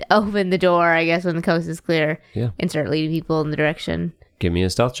 And open the door, I guess, when the coast is clear. Yeah. And start leading people in the direction. Give me a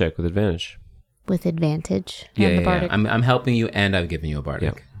stealth check with advantage. With advantage. Yeah. I'm helping you, and I've given you a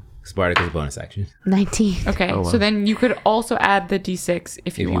Bardic. Yep. Because Bardic is a bonus action. 19. Okay, Oh, wow. so then you could also add the D6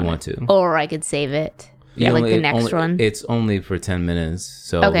 if you want to. Or I could save it. Yeah, the next one. It's only for 10 minutes.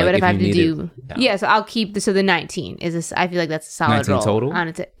 So okay, but if I have to do... Yeah, so I'll keep so the 19 is this. I feel like that's a solid 19 roll. total? On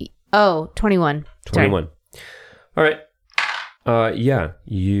its, 21. 21. All right. Yeah,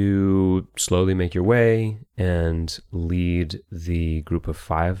 you slowly make your way and lead the group of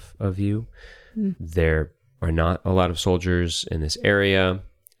 5 of you. There are not a lot of soldiers in this area,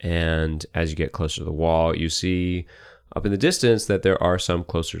 and as you get closer to the wall, you see up in the distance that there are some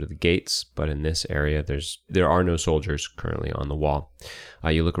closer to the gates, but in this area, there are no soldiers currently on the wall.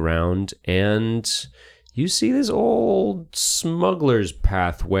 You look around and you see this old smuggler's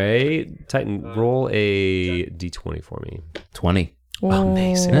pathway. Titan, roll a d20 for me. 20.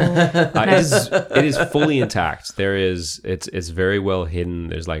 Amazing. It is fully intact. It's very well hidden.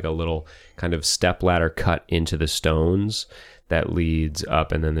 There's like a little kind of step ladder cut into the stones that leads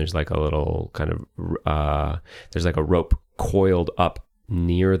up, and then there's like a little kind of there's like a rope coiled up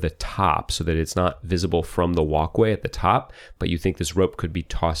near the top so that it's not visible from the walkway at the top, but you think this rope could be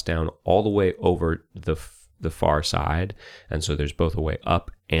tossed down all the way over the far side, and so there's both a way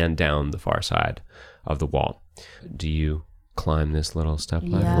up and down the far side of the wall. Do you climb this little step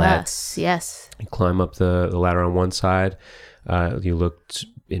ladder? Yes. You climb up the ladder on one side. You look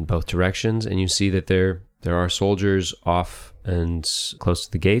in both directions, and you see that there are soldiers off and close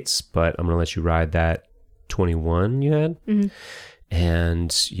to the gates, but I'm going to let you ride that 21 you had. Mm-hmm.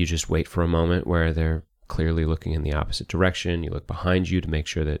 And you just wait for a moment where they're clearly looking in the opposite direction. You look behind you to make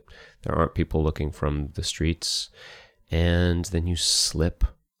sure that there aren't people looking from the streets. And then you slip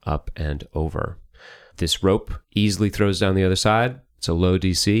up and over. This rope easily throws down the other side. It's a low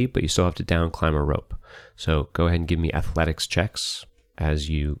DC, but you still have to down climb a rope. So go ahead and give me athletics checks as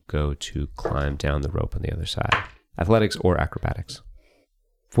you go to climb down the rope on the other side. Athletics or acrobatics.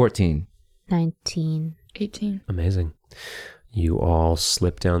 14. 19. 18. Amazing. You all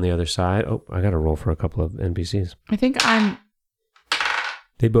slip down the other side. Oh, I got to roll for a couple of NPCs. I think I'm...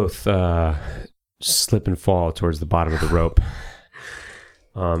 They both slip and fall towards the bottom of the rope.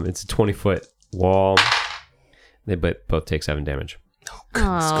 It's a 20-foot wall. They both take 7 damage. Oh,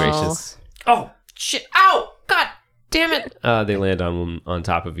 Goodness gracious. Oh, shit. Ow! God damn it! They land on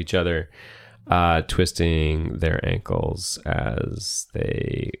top of each other, twisting their ankles as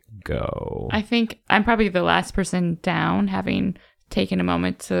they go. I think I'm probably the last person down, having taken a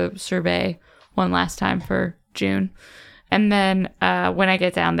moment to survey one last time for June. And then when I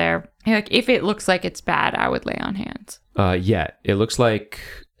get down there, like if it looks like it's bad, I would lay on hands. Yeah, it looks like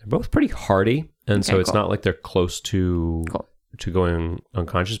they're both pretty hardy, and so it's cool. not like they're close to going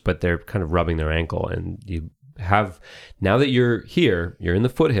unconscious, but they're kind of rubbing their ankle. And you have, now that you're here, you're in the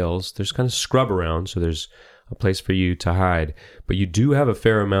foothills, there's kind of scrub around, so there's a place for you to hide, but you do have a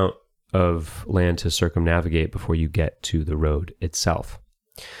fair amount of land to circumnavigate before you get to the road itself.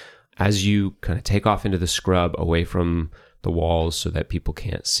 As you kind of take off into the scrub away from the walls so that people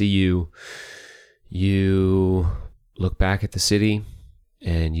can't see you, you look back at the city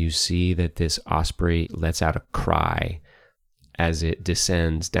and you see that this osprey lets out a cry as it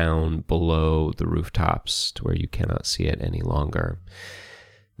descends down below the rooftops to where you cannot see it any longer.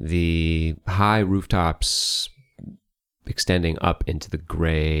 The high rooftops extending up into the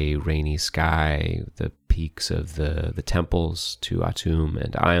gray, rainy sky, the peaks of the temples to Atum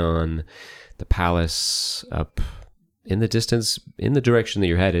and Ion, the palace up in the distance, in the direction that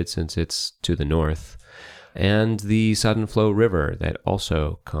you're headed, since it's to the north, and the Sudden Flow River that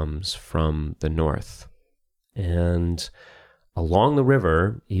also comes from the north. And along the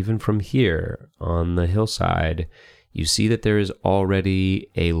river, even from here on the hillside, you see that there is already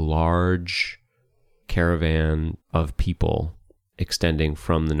a large caravan of people extending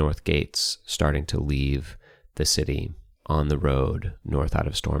from the north gates, starting to leave the city on the road north out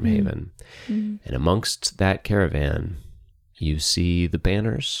of Stormhaven. Mm-hmm. And amongst that caravan, you see the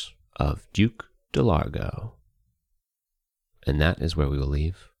banners of Duke de Largo. And that is where we will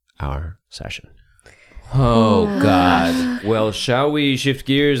leave our session. Oh, God. Well, shall we shift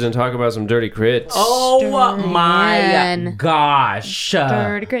gears and talk about some dirty crits? Oh, my gosh.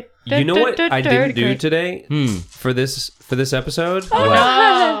 Dirty crit. You know what I didn't do today for this episode? Oh,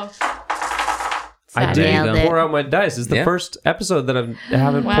 no. I didn't pour out my dice. It's the first episode that I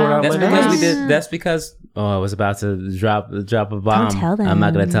haven't poured out my dice. That's because I was about to drop a bomb. Don't tell them. I'm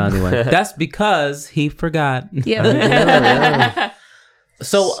not going to tell anyone. That's because he forgot. Yep.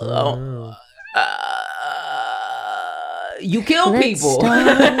 So, you kill people.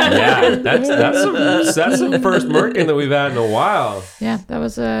 Yeah, that's some first Merkin that we've had in a while. Yeah, that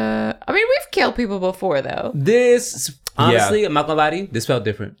was I mean, we've killed people before, though. This, honestly, I'm not gonna lie to you, this felt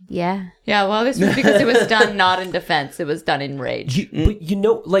different. Yeah. Yeah, well, this was because it was done not in defense. It was done in rage. But you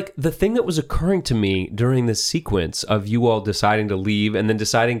know, like, the thing that was occurring to me during this sequence of you all deciding to leave and then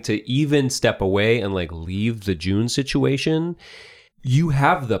deciding to even step away and, like, leave the June situation, you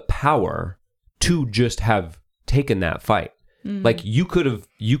have the power to just have taken that fight. Mm-hmm. Like, you could have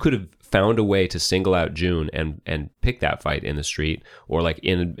found a way to single out June and pick that fight in the street, or like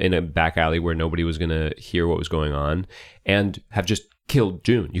in a back alley where nobody was going to hear what was going on, and have just killed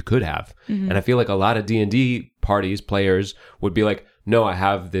June. You could have. Mm-hmm. And I feel like a lot of D&D players would be like, no, I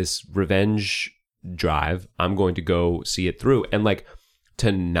have this revenge drive. I'm going to go see it through. And like,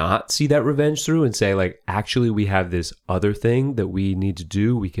 to not see that revenge through and say, like, actually, we have this other thing that we need to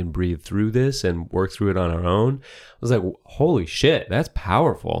do. We can breathe through this and work through it on our own. I was like, holy shit, that's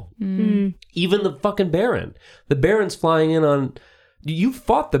powerful. Even the fucking Baron. The Baron's flying in on... You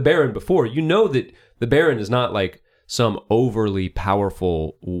fought the Baron before. You know that the Baron is not like some overly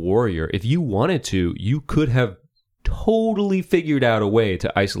powerful warrior. If you wanted to, you could have totally figured out a way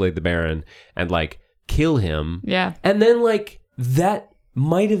to isolate the Baron and like kill him. Yeah. And then like that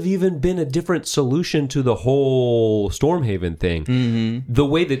might have even been a different solution to the whole Stormhaven thing. The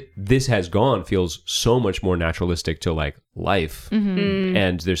way that this has gone feels so much more naturalistic to like life.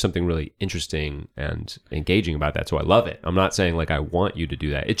 And there's something really interesting and engaging about that. So I love it. I'm not saying like I want you to do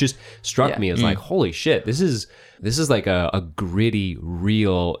that. It just struck me as like, holy shit, this is like a gritty,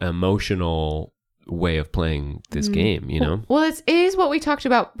 real, emotional way of playing this game, you know? Well, it is what we talked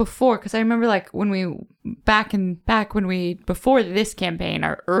about before, because I remember like before this campaign,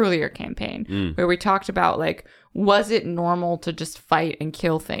 our earlier campaign, where we talked about like, was it normal to just fight and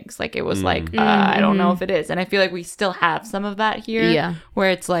kill things? Like it was like, I don't know if it is. And I feel like we still have some of that here,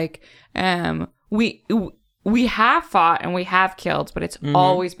 where it's like, we have fought and we have killed, but it's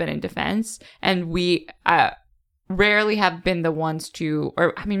always been in defense. And we rarely have been the ones to,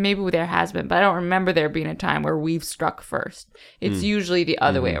 or I mean, maybe there has been, but I don't remember there being a time where we've struck first. It's usually the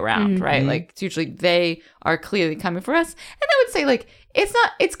other way around, right? Like it's usually they are clearly coming for us. And I would say like,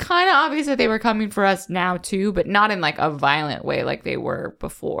 it's kind of obvious that they were coming for us now too, but not in like a violent way like they were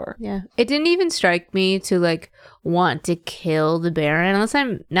before. Yeah. It didn't even strike me to like want to kill the Baron, unless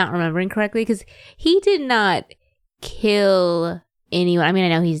I'm not remembering correctly, because he did not kill anyone. I mean, I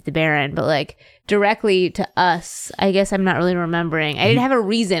know he's the Baron, but like directly to us, I guess I'm not really remembering. I didn't have a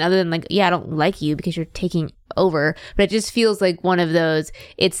reason other than like, yeah, I don't like you because you're taking over. But it just feels like one of those,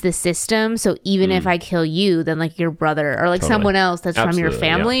 it's the system. So even if I kill you, then like your brother or like someone else that's from your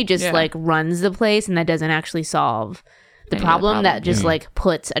family just like runs the place, and that doesn't actually solve the problem. That just like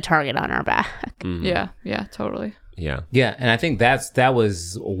puts a target on our back. Yeah, totally. Yeah. Yeah, and I think that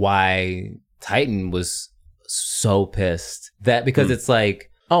was why Titan was so pissed. That because it's like,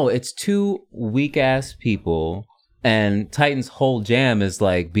 oh, it's two weak ass people, and Titan's whole jam is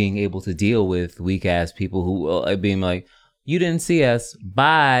like being able to deal with weak ass people who being like, you didn't see us,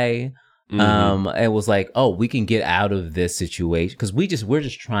 bye. It was like, oh, we can get out of this situation because we're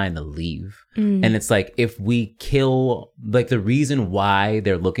just trying to leave. And it's like, if we kill, like the reason why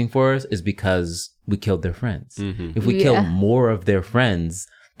they're looking for us is because we killed their friends. If we kill more of their friends,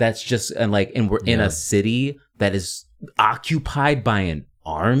 that's just, and we're in a city that is occupied by an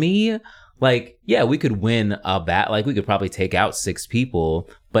army. Like, yeah, we could win a bat. Like, we could probably take out 6 people,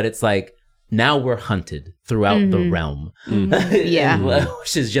 but it's like, now we're hunted throughout the realm.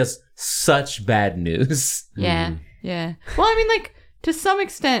 Which is just such bad news. Yeah. Well, I mean, like, to some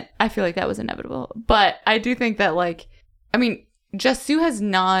extent, I feel like that was inevitable. But I do think that, like, I mean, Jasoo has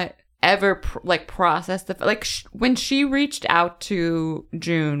not ever processed the when she reached out to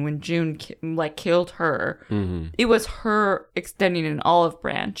June, when June killed her, it was her extending an olive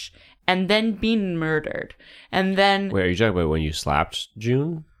branch and then being murdered. And then wait, are you talking about when you slapped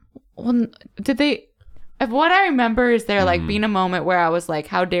June? Well, did they? What I remember is there like being a moment where I was like,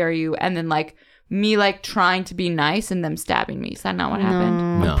 "How dare you?" and then like me like trying to be nice and them stabbing me. Is that not what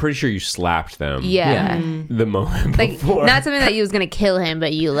happened? I'm pretty sure you slapped them. The moment like before. Not something that you was gonna kill him,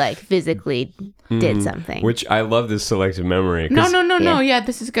 but you like physically did something. Which I love this selective memory. No. Yeah,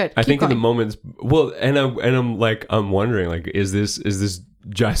 this is good. I think in the moments, well, and I'm wondering, like, is this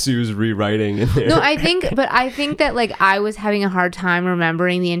Jasoo's rewriting in there? No, I think that like I was having a hard time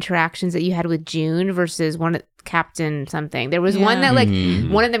remembering the interactions that you had with June versus Captain something. There was one that like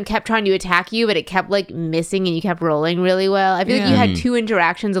one of them kept trying to attack you, but it kept like missing and you kept rolling really well. I feel like you had 2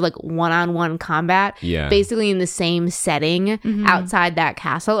 interactions of like one-on-one combat, basically in the same setting outside that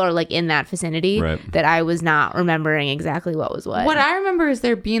castle or like in that vicinity that I was not remembering exactly what was what. What I remember is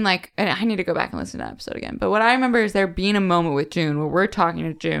there being like, and I need to go back and listen to that episode again, but what I remember is there being a moment with June where we're talking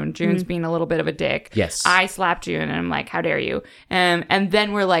to June. June's being a little bit of a dick. Yes. I slapped June and I'm like, how dare you? And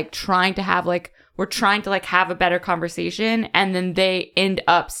then we're like trying to have a better conversation, and then they end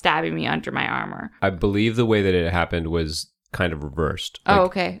up stabbing me under my armor. I believe the way that it happened was kind of reversed. Oh,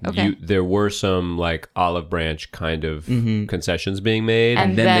 okay. There were some like olive branch kind of concessions being made,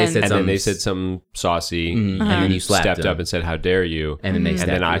 and then they said something saucy, and then you stepped up and said, "How dare you?" And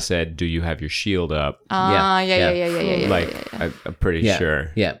then I said, "Do you have your shield up?" Yeah. Like I'm pretty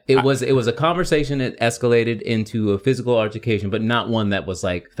sure. Yeah, it was a conversation that escalated into a physical altercation, but not one that was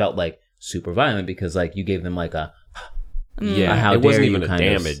like felt like super violent because like you gave them like a how it dare wasn't you even a kind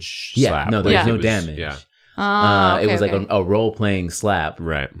damage of, slap. no, there was no damage. Yeah. Okay, it was like okay. a role-playing slap,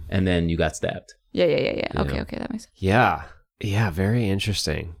 Right. and then you got stabbed. Yeah. Okay, that makes sense. Yeah. Yeah. Very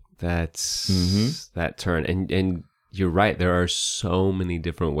interesting. That's that turn. And you're right. There are so many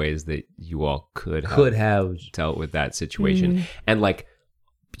different ways that you all could have dealt with that situation. And like,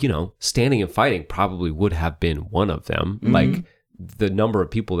 you know, standing and fighting probably would have been one of them. Like the number of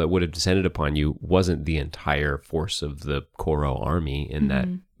people that would have descended upon you wasn't the entire force of the Koro army in that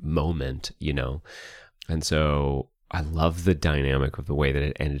moment, you know? And so I love the dynamic of the way that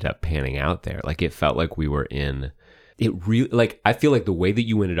it ended up panning out there. Like it felt like we were in it really, like, I feel like the way that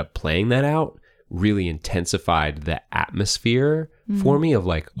you ended up playing that out really intensified the atmosphere for me of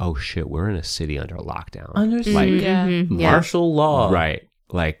like, oh shit, we're in a city under lockdown. Like Martial law. Right.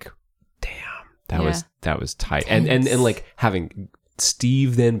 Like, damn, that was tight. And like having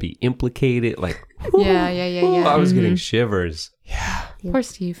Steve then be implicated, like, Yeah. I was getting shivers. Yeah. Poor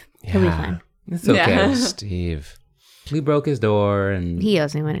Steve. He'll be fine. It's okay. Yeah. Steve. We broke his door, and He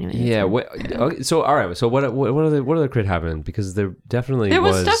owes me money anyway. Yeah. Okay, so all right. So what other crit happened? Because there definitely There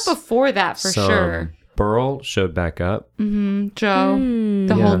was stuff before that for some- sure. Burl showed back up. Joe,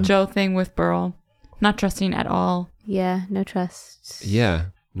 the Yeah. whole Joe thing with Burl, not trusting at all. Yeah, no trust. Yeah.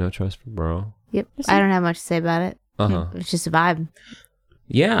 No trust for Burl. Yep. I don't have much to say about it. Uh-huh. It's just a vibe.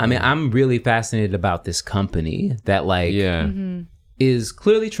 yeah, I mean, I'm really fascinated about this company that like Yeah. is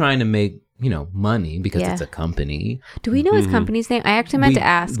clearly trying to make, you know, money because Yeah. it's a company. Do we know his company's name? I actually meant to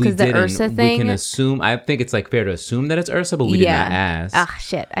ask because the didn't. Ursa We thing. can assume. I think it's like fair to assume that it's Ursa, but we did not ask. Ah,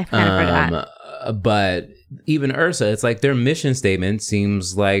 shit. I kind of forgot. But even Ursa, it's like their mission statement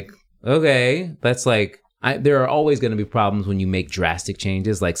seems like, okay, that's like, there are always going to be problems when you make drastic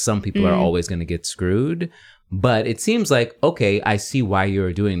changes. Like some people are always going to get screwed. But it seems like, okay, I see why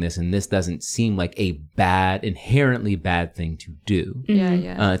you're doing this. And this doesn't seem like a inherently bad thing to do.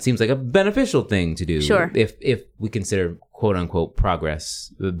 Yeah. It seems like a beneficial thing to do. Sure. If we consider quote unquote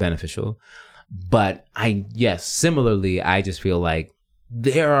progress beneficial. But similarly, I just feel like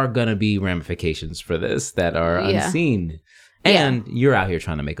there are going to be ramifications for this that are unseen. And you're out here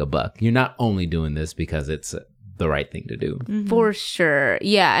trying to make a buck. You're not only doing this because it's the right thing to do. For sure.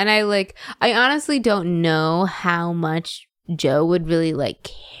 Yeah. And I honestly don't know how much Joe would really like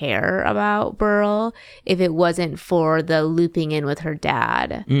care about Burl if it wasn't for the looping in with her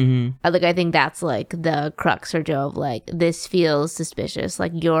dad. I think that's like the crux for Joe of like, this feels suspicious.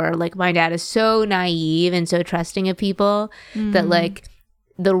 Like my dad is so naive and so trusting of people that like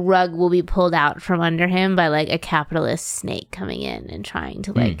the rug will be pulled out from under him by like a capitalist snake coming in and trying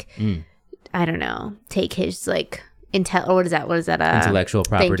to like, I don't know, take his like what is that? Intellectual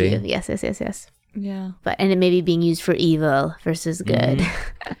property. Thank you. Yes. Yeah. And it may be being used for evil versus good.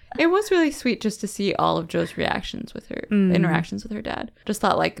 It was really sweet just to see all of Joe's reactions with her, interactions with her dad. Just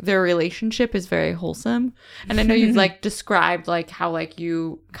thought like their relationship is very wholesome. And I know you've like described like how like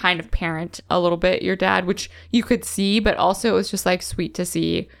you kind of parent a little bit your dad, which you could see, but also it was just like sweet to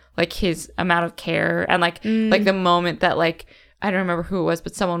see like his amount of care and like the moment that like, I don't remember who it was,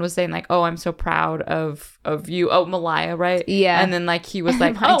 but someone was saying like, "Oh, I'm so proud of you." Oh, Malaya, right? Yeah. And then like he was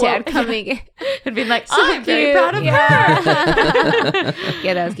like, My dad coming and being like, "I'm very proud of her."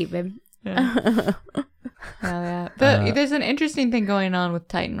 Yeah, that was cute, babe. Yeah. But there's an interesting thing going on with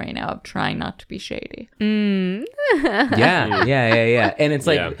Titan right now of trying not to be shady. Yeah. And it's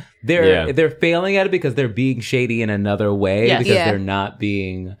like they're failing at it because they're being shady in another way Yes. because Yeah. they're not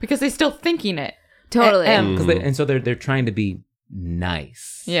being Because they're still thinking it. Totally. and so they're trying to be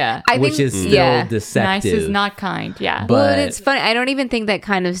nice. Yeah. Which is still deceptive. Nice is not kind. Yeah. But- Well, and it's funny. I don't even think that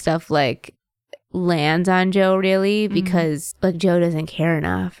kind of stuff like lands on Joe really because like Joe doesn't care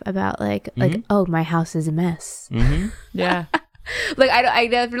enough about like oh, my house is a mess. Yeah. Like I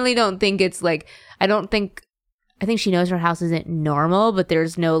definitely don't think it's like I think she knows her house isn't normal, but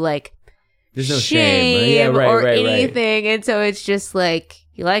there's no like There's no shame Yeah, right, or right. anything, and so it's just like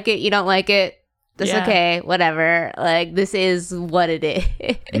you like it, you don't like it. That's okay, whatever. Like this is what it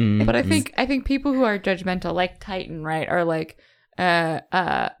is. But I think people who are judgmental, like Titan, right, are like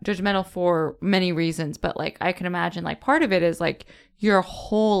judgmental for many reasons. But like I can imagine like part of it is like your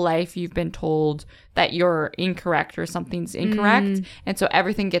whole life you've been told that you're incorrect or something's incorrect, and so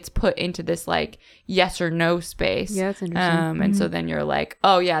everything gets put into this like yes or no space. Yeah, that's interesting. And so then you're like,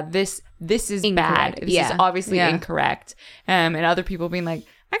 oh yeah, this is bad. Incorrect. This is obviously incorrect. And other people being like,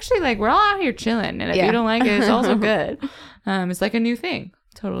 actually, like we're all out here chilling, and if you don't like it, it's also good. It's like a new thing.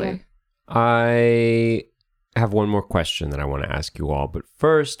 Totally. I have one more question that I want to ask you all, but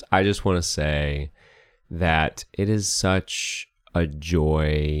first, I just want to say that it is such a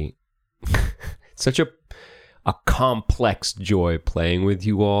joy, such a complex joy playing with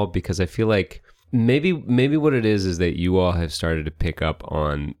you all, because I feel like maybe what it is that you all have started to pick up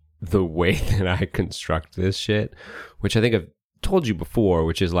on the way that I construct this shit, which I think I've told you before,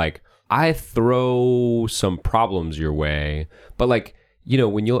 which is like I throw some problems your way, but like, you know,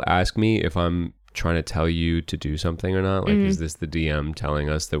 when you'll ask me if I'm trying to tell you to do something or not, like, is this the DM telling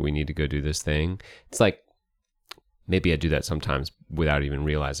us that we need to go do this thing? It's like, maybe I do that sometimes without even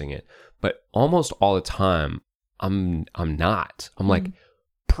realizing it, but almost all the time, I'm not. I'm like,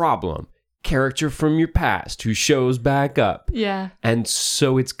 problem, character from your past who shows back up. Yeah. And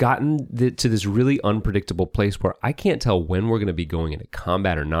so it's gotten to this really unpredictable place where I can't tell when we're going to be going into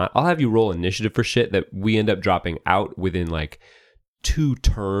combat or not. I'll have you roll initiative for shit that we end up dropping out within like 2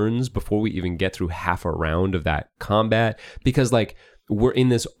 turns before we even get through half a round of that combat, because like we're in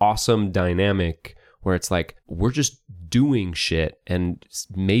this awesome dynamic where it's like we're just doing shit, and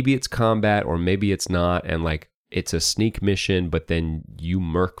maybe it's combat or maybe it's not, and like it's a sneak mission, but then you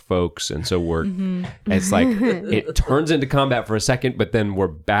murk folks, and so we're it's like it turns into combat for a second, but then we're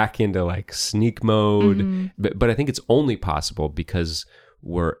back into like sneak mode. But I think it's only possible because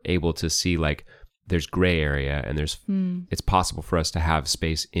we're able to see like there's gray area, and there's it's possible for us to have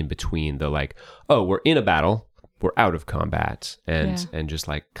space in between the like, oh, we're in a battle, we're out of combat, and just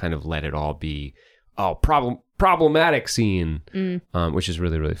like kind of let it all be problematic scene, which is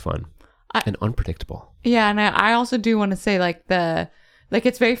really, really fun and unpredictable. Yeah, and I also do want to say like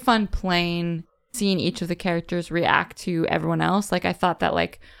it's very fun playing, seeing each of the characters react to everyone else. Like I thought that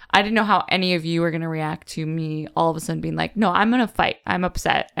like I didn't know how any of you were going to react to me all of a sudden being like, no, I'm going to fight. I'm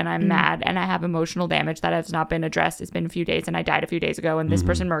upset and I'm mad and I have emotional damage that has not been addressed. It's been a few days and I died a few days ago and this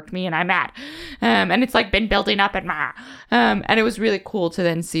person murked me and I'm mad. And it's like been building up and and it was really cool to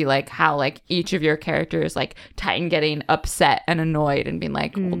then see like how like each of your characters, like Titan getting upset and annoyed and being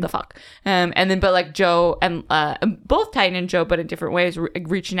like, what the fuck? And then, but like Joe and both Titan and Joe, but in different ways,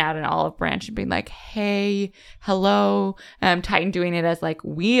 reaching out an olive branch and being like, hey, hello. Titan doing it as like,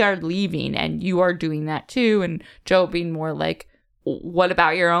 we are leaving and you are doing that too, and Joe being more like, what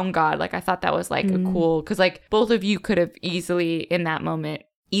about your own god? Like I thought that was like a cool, because like both of you could have easily in that moment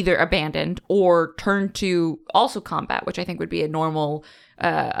either abandoned or turned to also combat, which I think would be a normal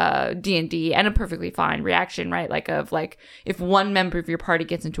D&D and a perfectly fine reaction, right? Like of like if one member of your party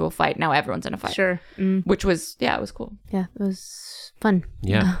gets into a fight, now everyone's in a fight. Sure. Which was, yeah, it was cool. Yeah, it was fun.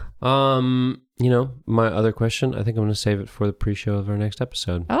 Yeah. You know, my other question, I think I'm going to save it for the pre-show of our next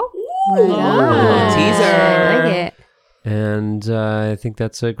episode. Teaser. I like it. And I think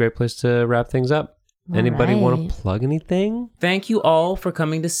that's a great place to wrap things up. Anybody want right. to plug anything? Thank you all for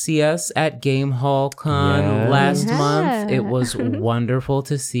coming to see us at Game Hall Con last month. It was wonderful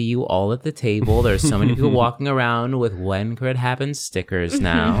to see you all at the table. There's so many people walking around with When Crit Happens stickers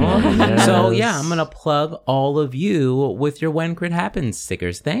now. So yeah, I'm going to plug all of you with your When Crit Happens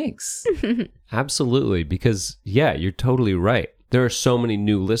stickers. Thanks. Absolutely, because yeah, you're totally right. There are so many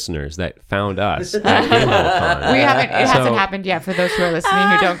new listeners that found us at Game Hall Con. It hasn't happened yet for those who are listening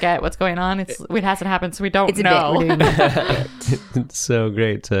who don't get what's going on. It hasn't happened, so we don't know. It's so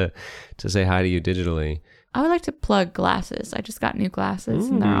great to say hi to you digitally. I would like to plug glasses. I just got new glasses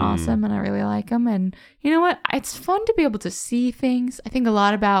and they're awesome and I really like them. And you know what? It's fun to be able to see things. I think a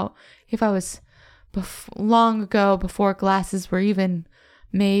lot about if I was long ago, before glasses were even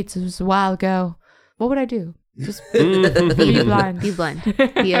made, so it was a while ago, what would I do? Just be blind. Be blind.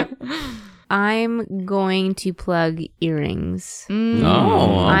 Yep. I'm going to plug earrings. Oh, okay.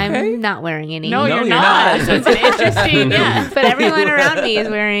 I'm not wearing any. No, you're not. So it's an interesting. Yeah, but everyone around me is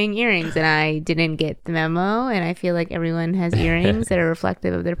wearing earrings, and I didn't get the memo. And I feel like everyone has earrings that are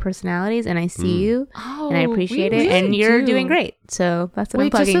reflective of their personalities. And I see you, and I appreciate it. And you're doing great. So that's what I'm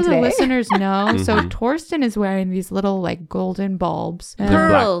plugging just so today. the listeners know. So Torsten is wearing these little like golden bulbs.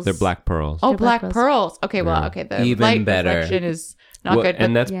 Pearls. They're black pearls. Oh, They're black black pearls. Okay, well, okay. The Even light better. reflection is not Well, good.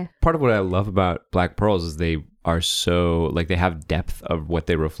 and But that's part of what I love about black pearls is they are so like they have depth of what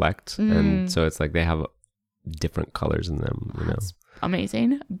they reflect, and so it's like they have different colors in them. You know,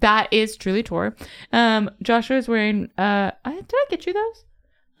 amazing. That is truly Tor. Joshua is wearing. Did I get you those?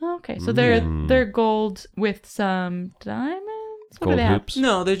 Okay, so they're gold with some diamonds. What gold do they have? hoops.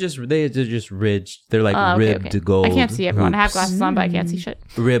 No, they're just ridged. They're like ribbed gold. I can't see everyone. I have hoops. glasses on, but I can't see shit.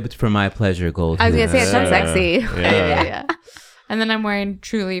 Ribbed for my pleasure, gold. I was gonna say it sounds hoops. sexy. Yeah. And then I'm wearing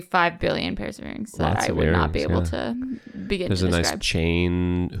truly 5 billion pairs of earrings that Lots I of would not be earrings, able to begin There's to a nice describe.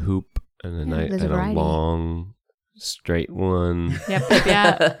 chain hoop and there's a a variety. long straight one. Yep.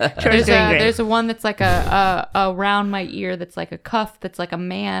 Yeah. Troy's doing great. There's a one that's like a around my ear that's like a cuff that's like a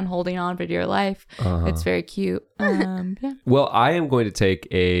man holding on for dear life. It's very cute. Yeah. Well, I am going to take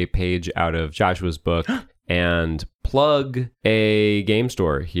a page out of Joshua's book and plug a game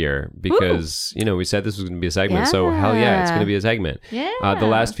store here because, we said this was going to be a segment. So hell yeah, it's going to be a segment. Yeah. The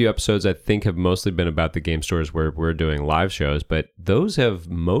last few episodes, I think, have mostly been about the game stores where we're doing live shows, but those have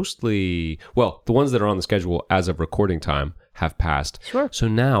mostly, well, the ones that are on the schedule as of recording time have passed. Sure. So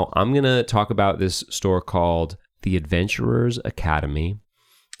now I'm going to talk about this store called The Adventurers Academy.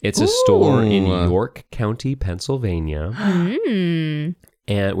 It's a store in York County, Pennsylvania.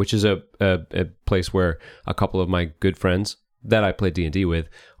 And which is a place where a couple of my good friends that I play D&D with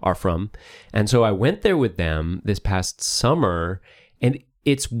are from. And so I went there with them this past summer, and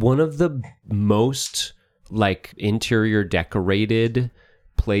it's one of the most like interior decorated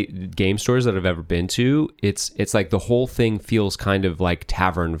game stores that I've ever been to. It's like the whole thing feels kind of like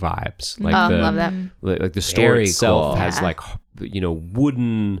tavern vibes. Like love that. Like the store Very itself cool. has like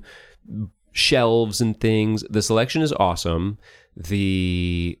wooden shelves and things. The selection is awesome.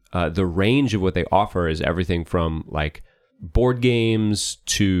 The range of what they offer is everything from like board games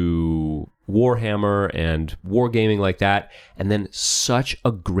to Warhammer and wargaming like that, and then such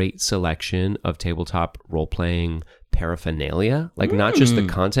a great selection of tabletop role-playing paraphernalia, like not just the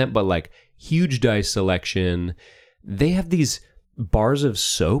content but like huge dice selection. They have these bars of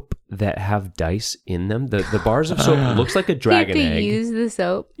soap that have dice in them. The bars of soap looks like a dragon you have to egg. use the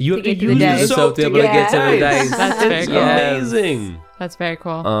soap. You have to get to use the the dice. soap to to be able to get to the dice. That's very It's cool. amazing. That's very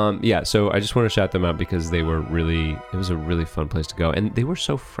cool. Yeah, so I just want to shout them out because it was a really fun place to go, and they were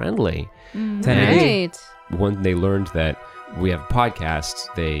so friendly. Right. When they learned that we have a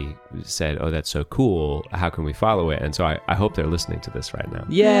podcast, they said, "Oh, that's so cool. How can we follow it?" And so I hope they're listening to this right now.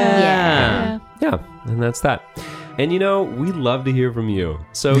 Yeah. Yeah, and that's that. And we love to hear from you.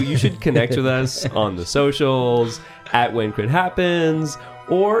 So you should connect with us on the socials at When Crit Happens,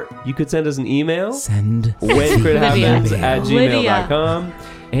 or you could send us an email. Send whencrithappens@gmail.com.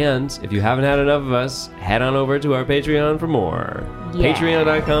 And if you haven't had enough of us, head on over to our Patreon for more. Yeah.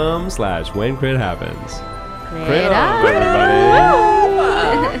 Patreon.com/whencrithappens. Crit Great on,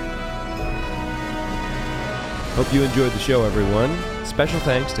 everybody. Hope you enjoyed the show, everyone. Special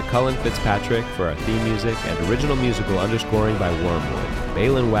thanks to Cullen Fitzpatrick for our theme music and original musical underscoring by Wormwood,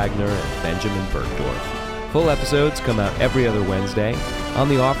 Balin Wagner, and Benjamin Bergdorf. Full episodes come out every other Wednesday. On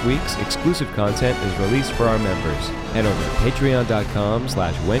the off weeks, exclusive content is released for our members. Head over to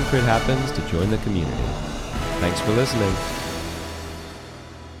patreon.com/whencrithappens to join the community. Thanks for listening.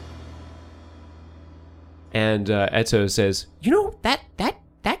 And Eto says, that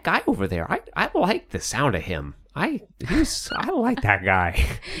guy over there, I like the sound of him. I like that guy.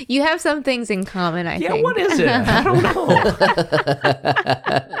 You have some things in common, I think. Yeah, what is it? I don't know.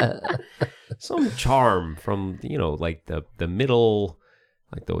 Some charm from, like the middle,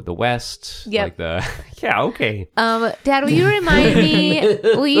 like the West. Yep. Like yeah, okay. Dad, will you remind me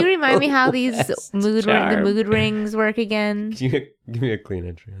how these mood charm. rings work again? Give me a clean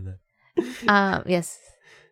entry on that. Yes.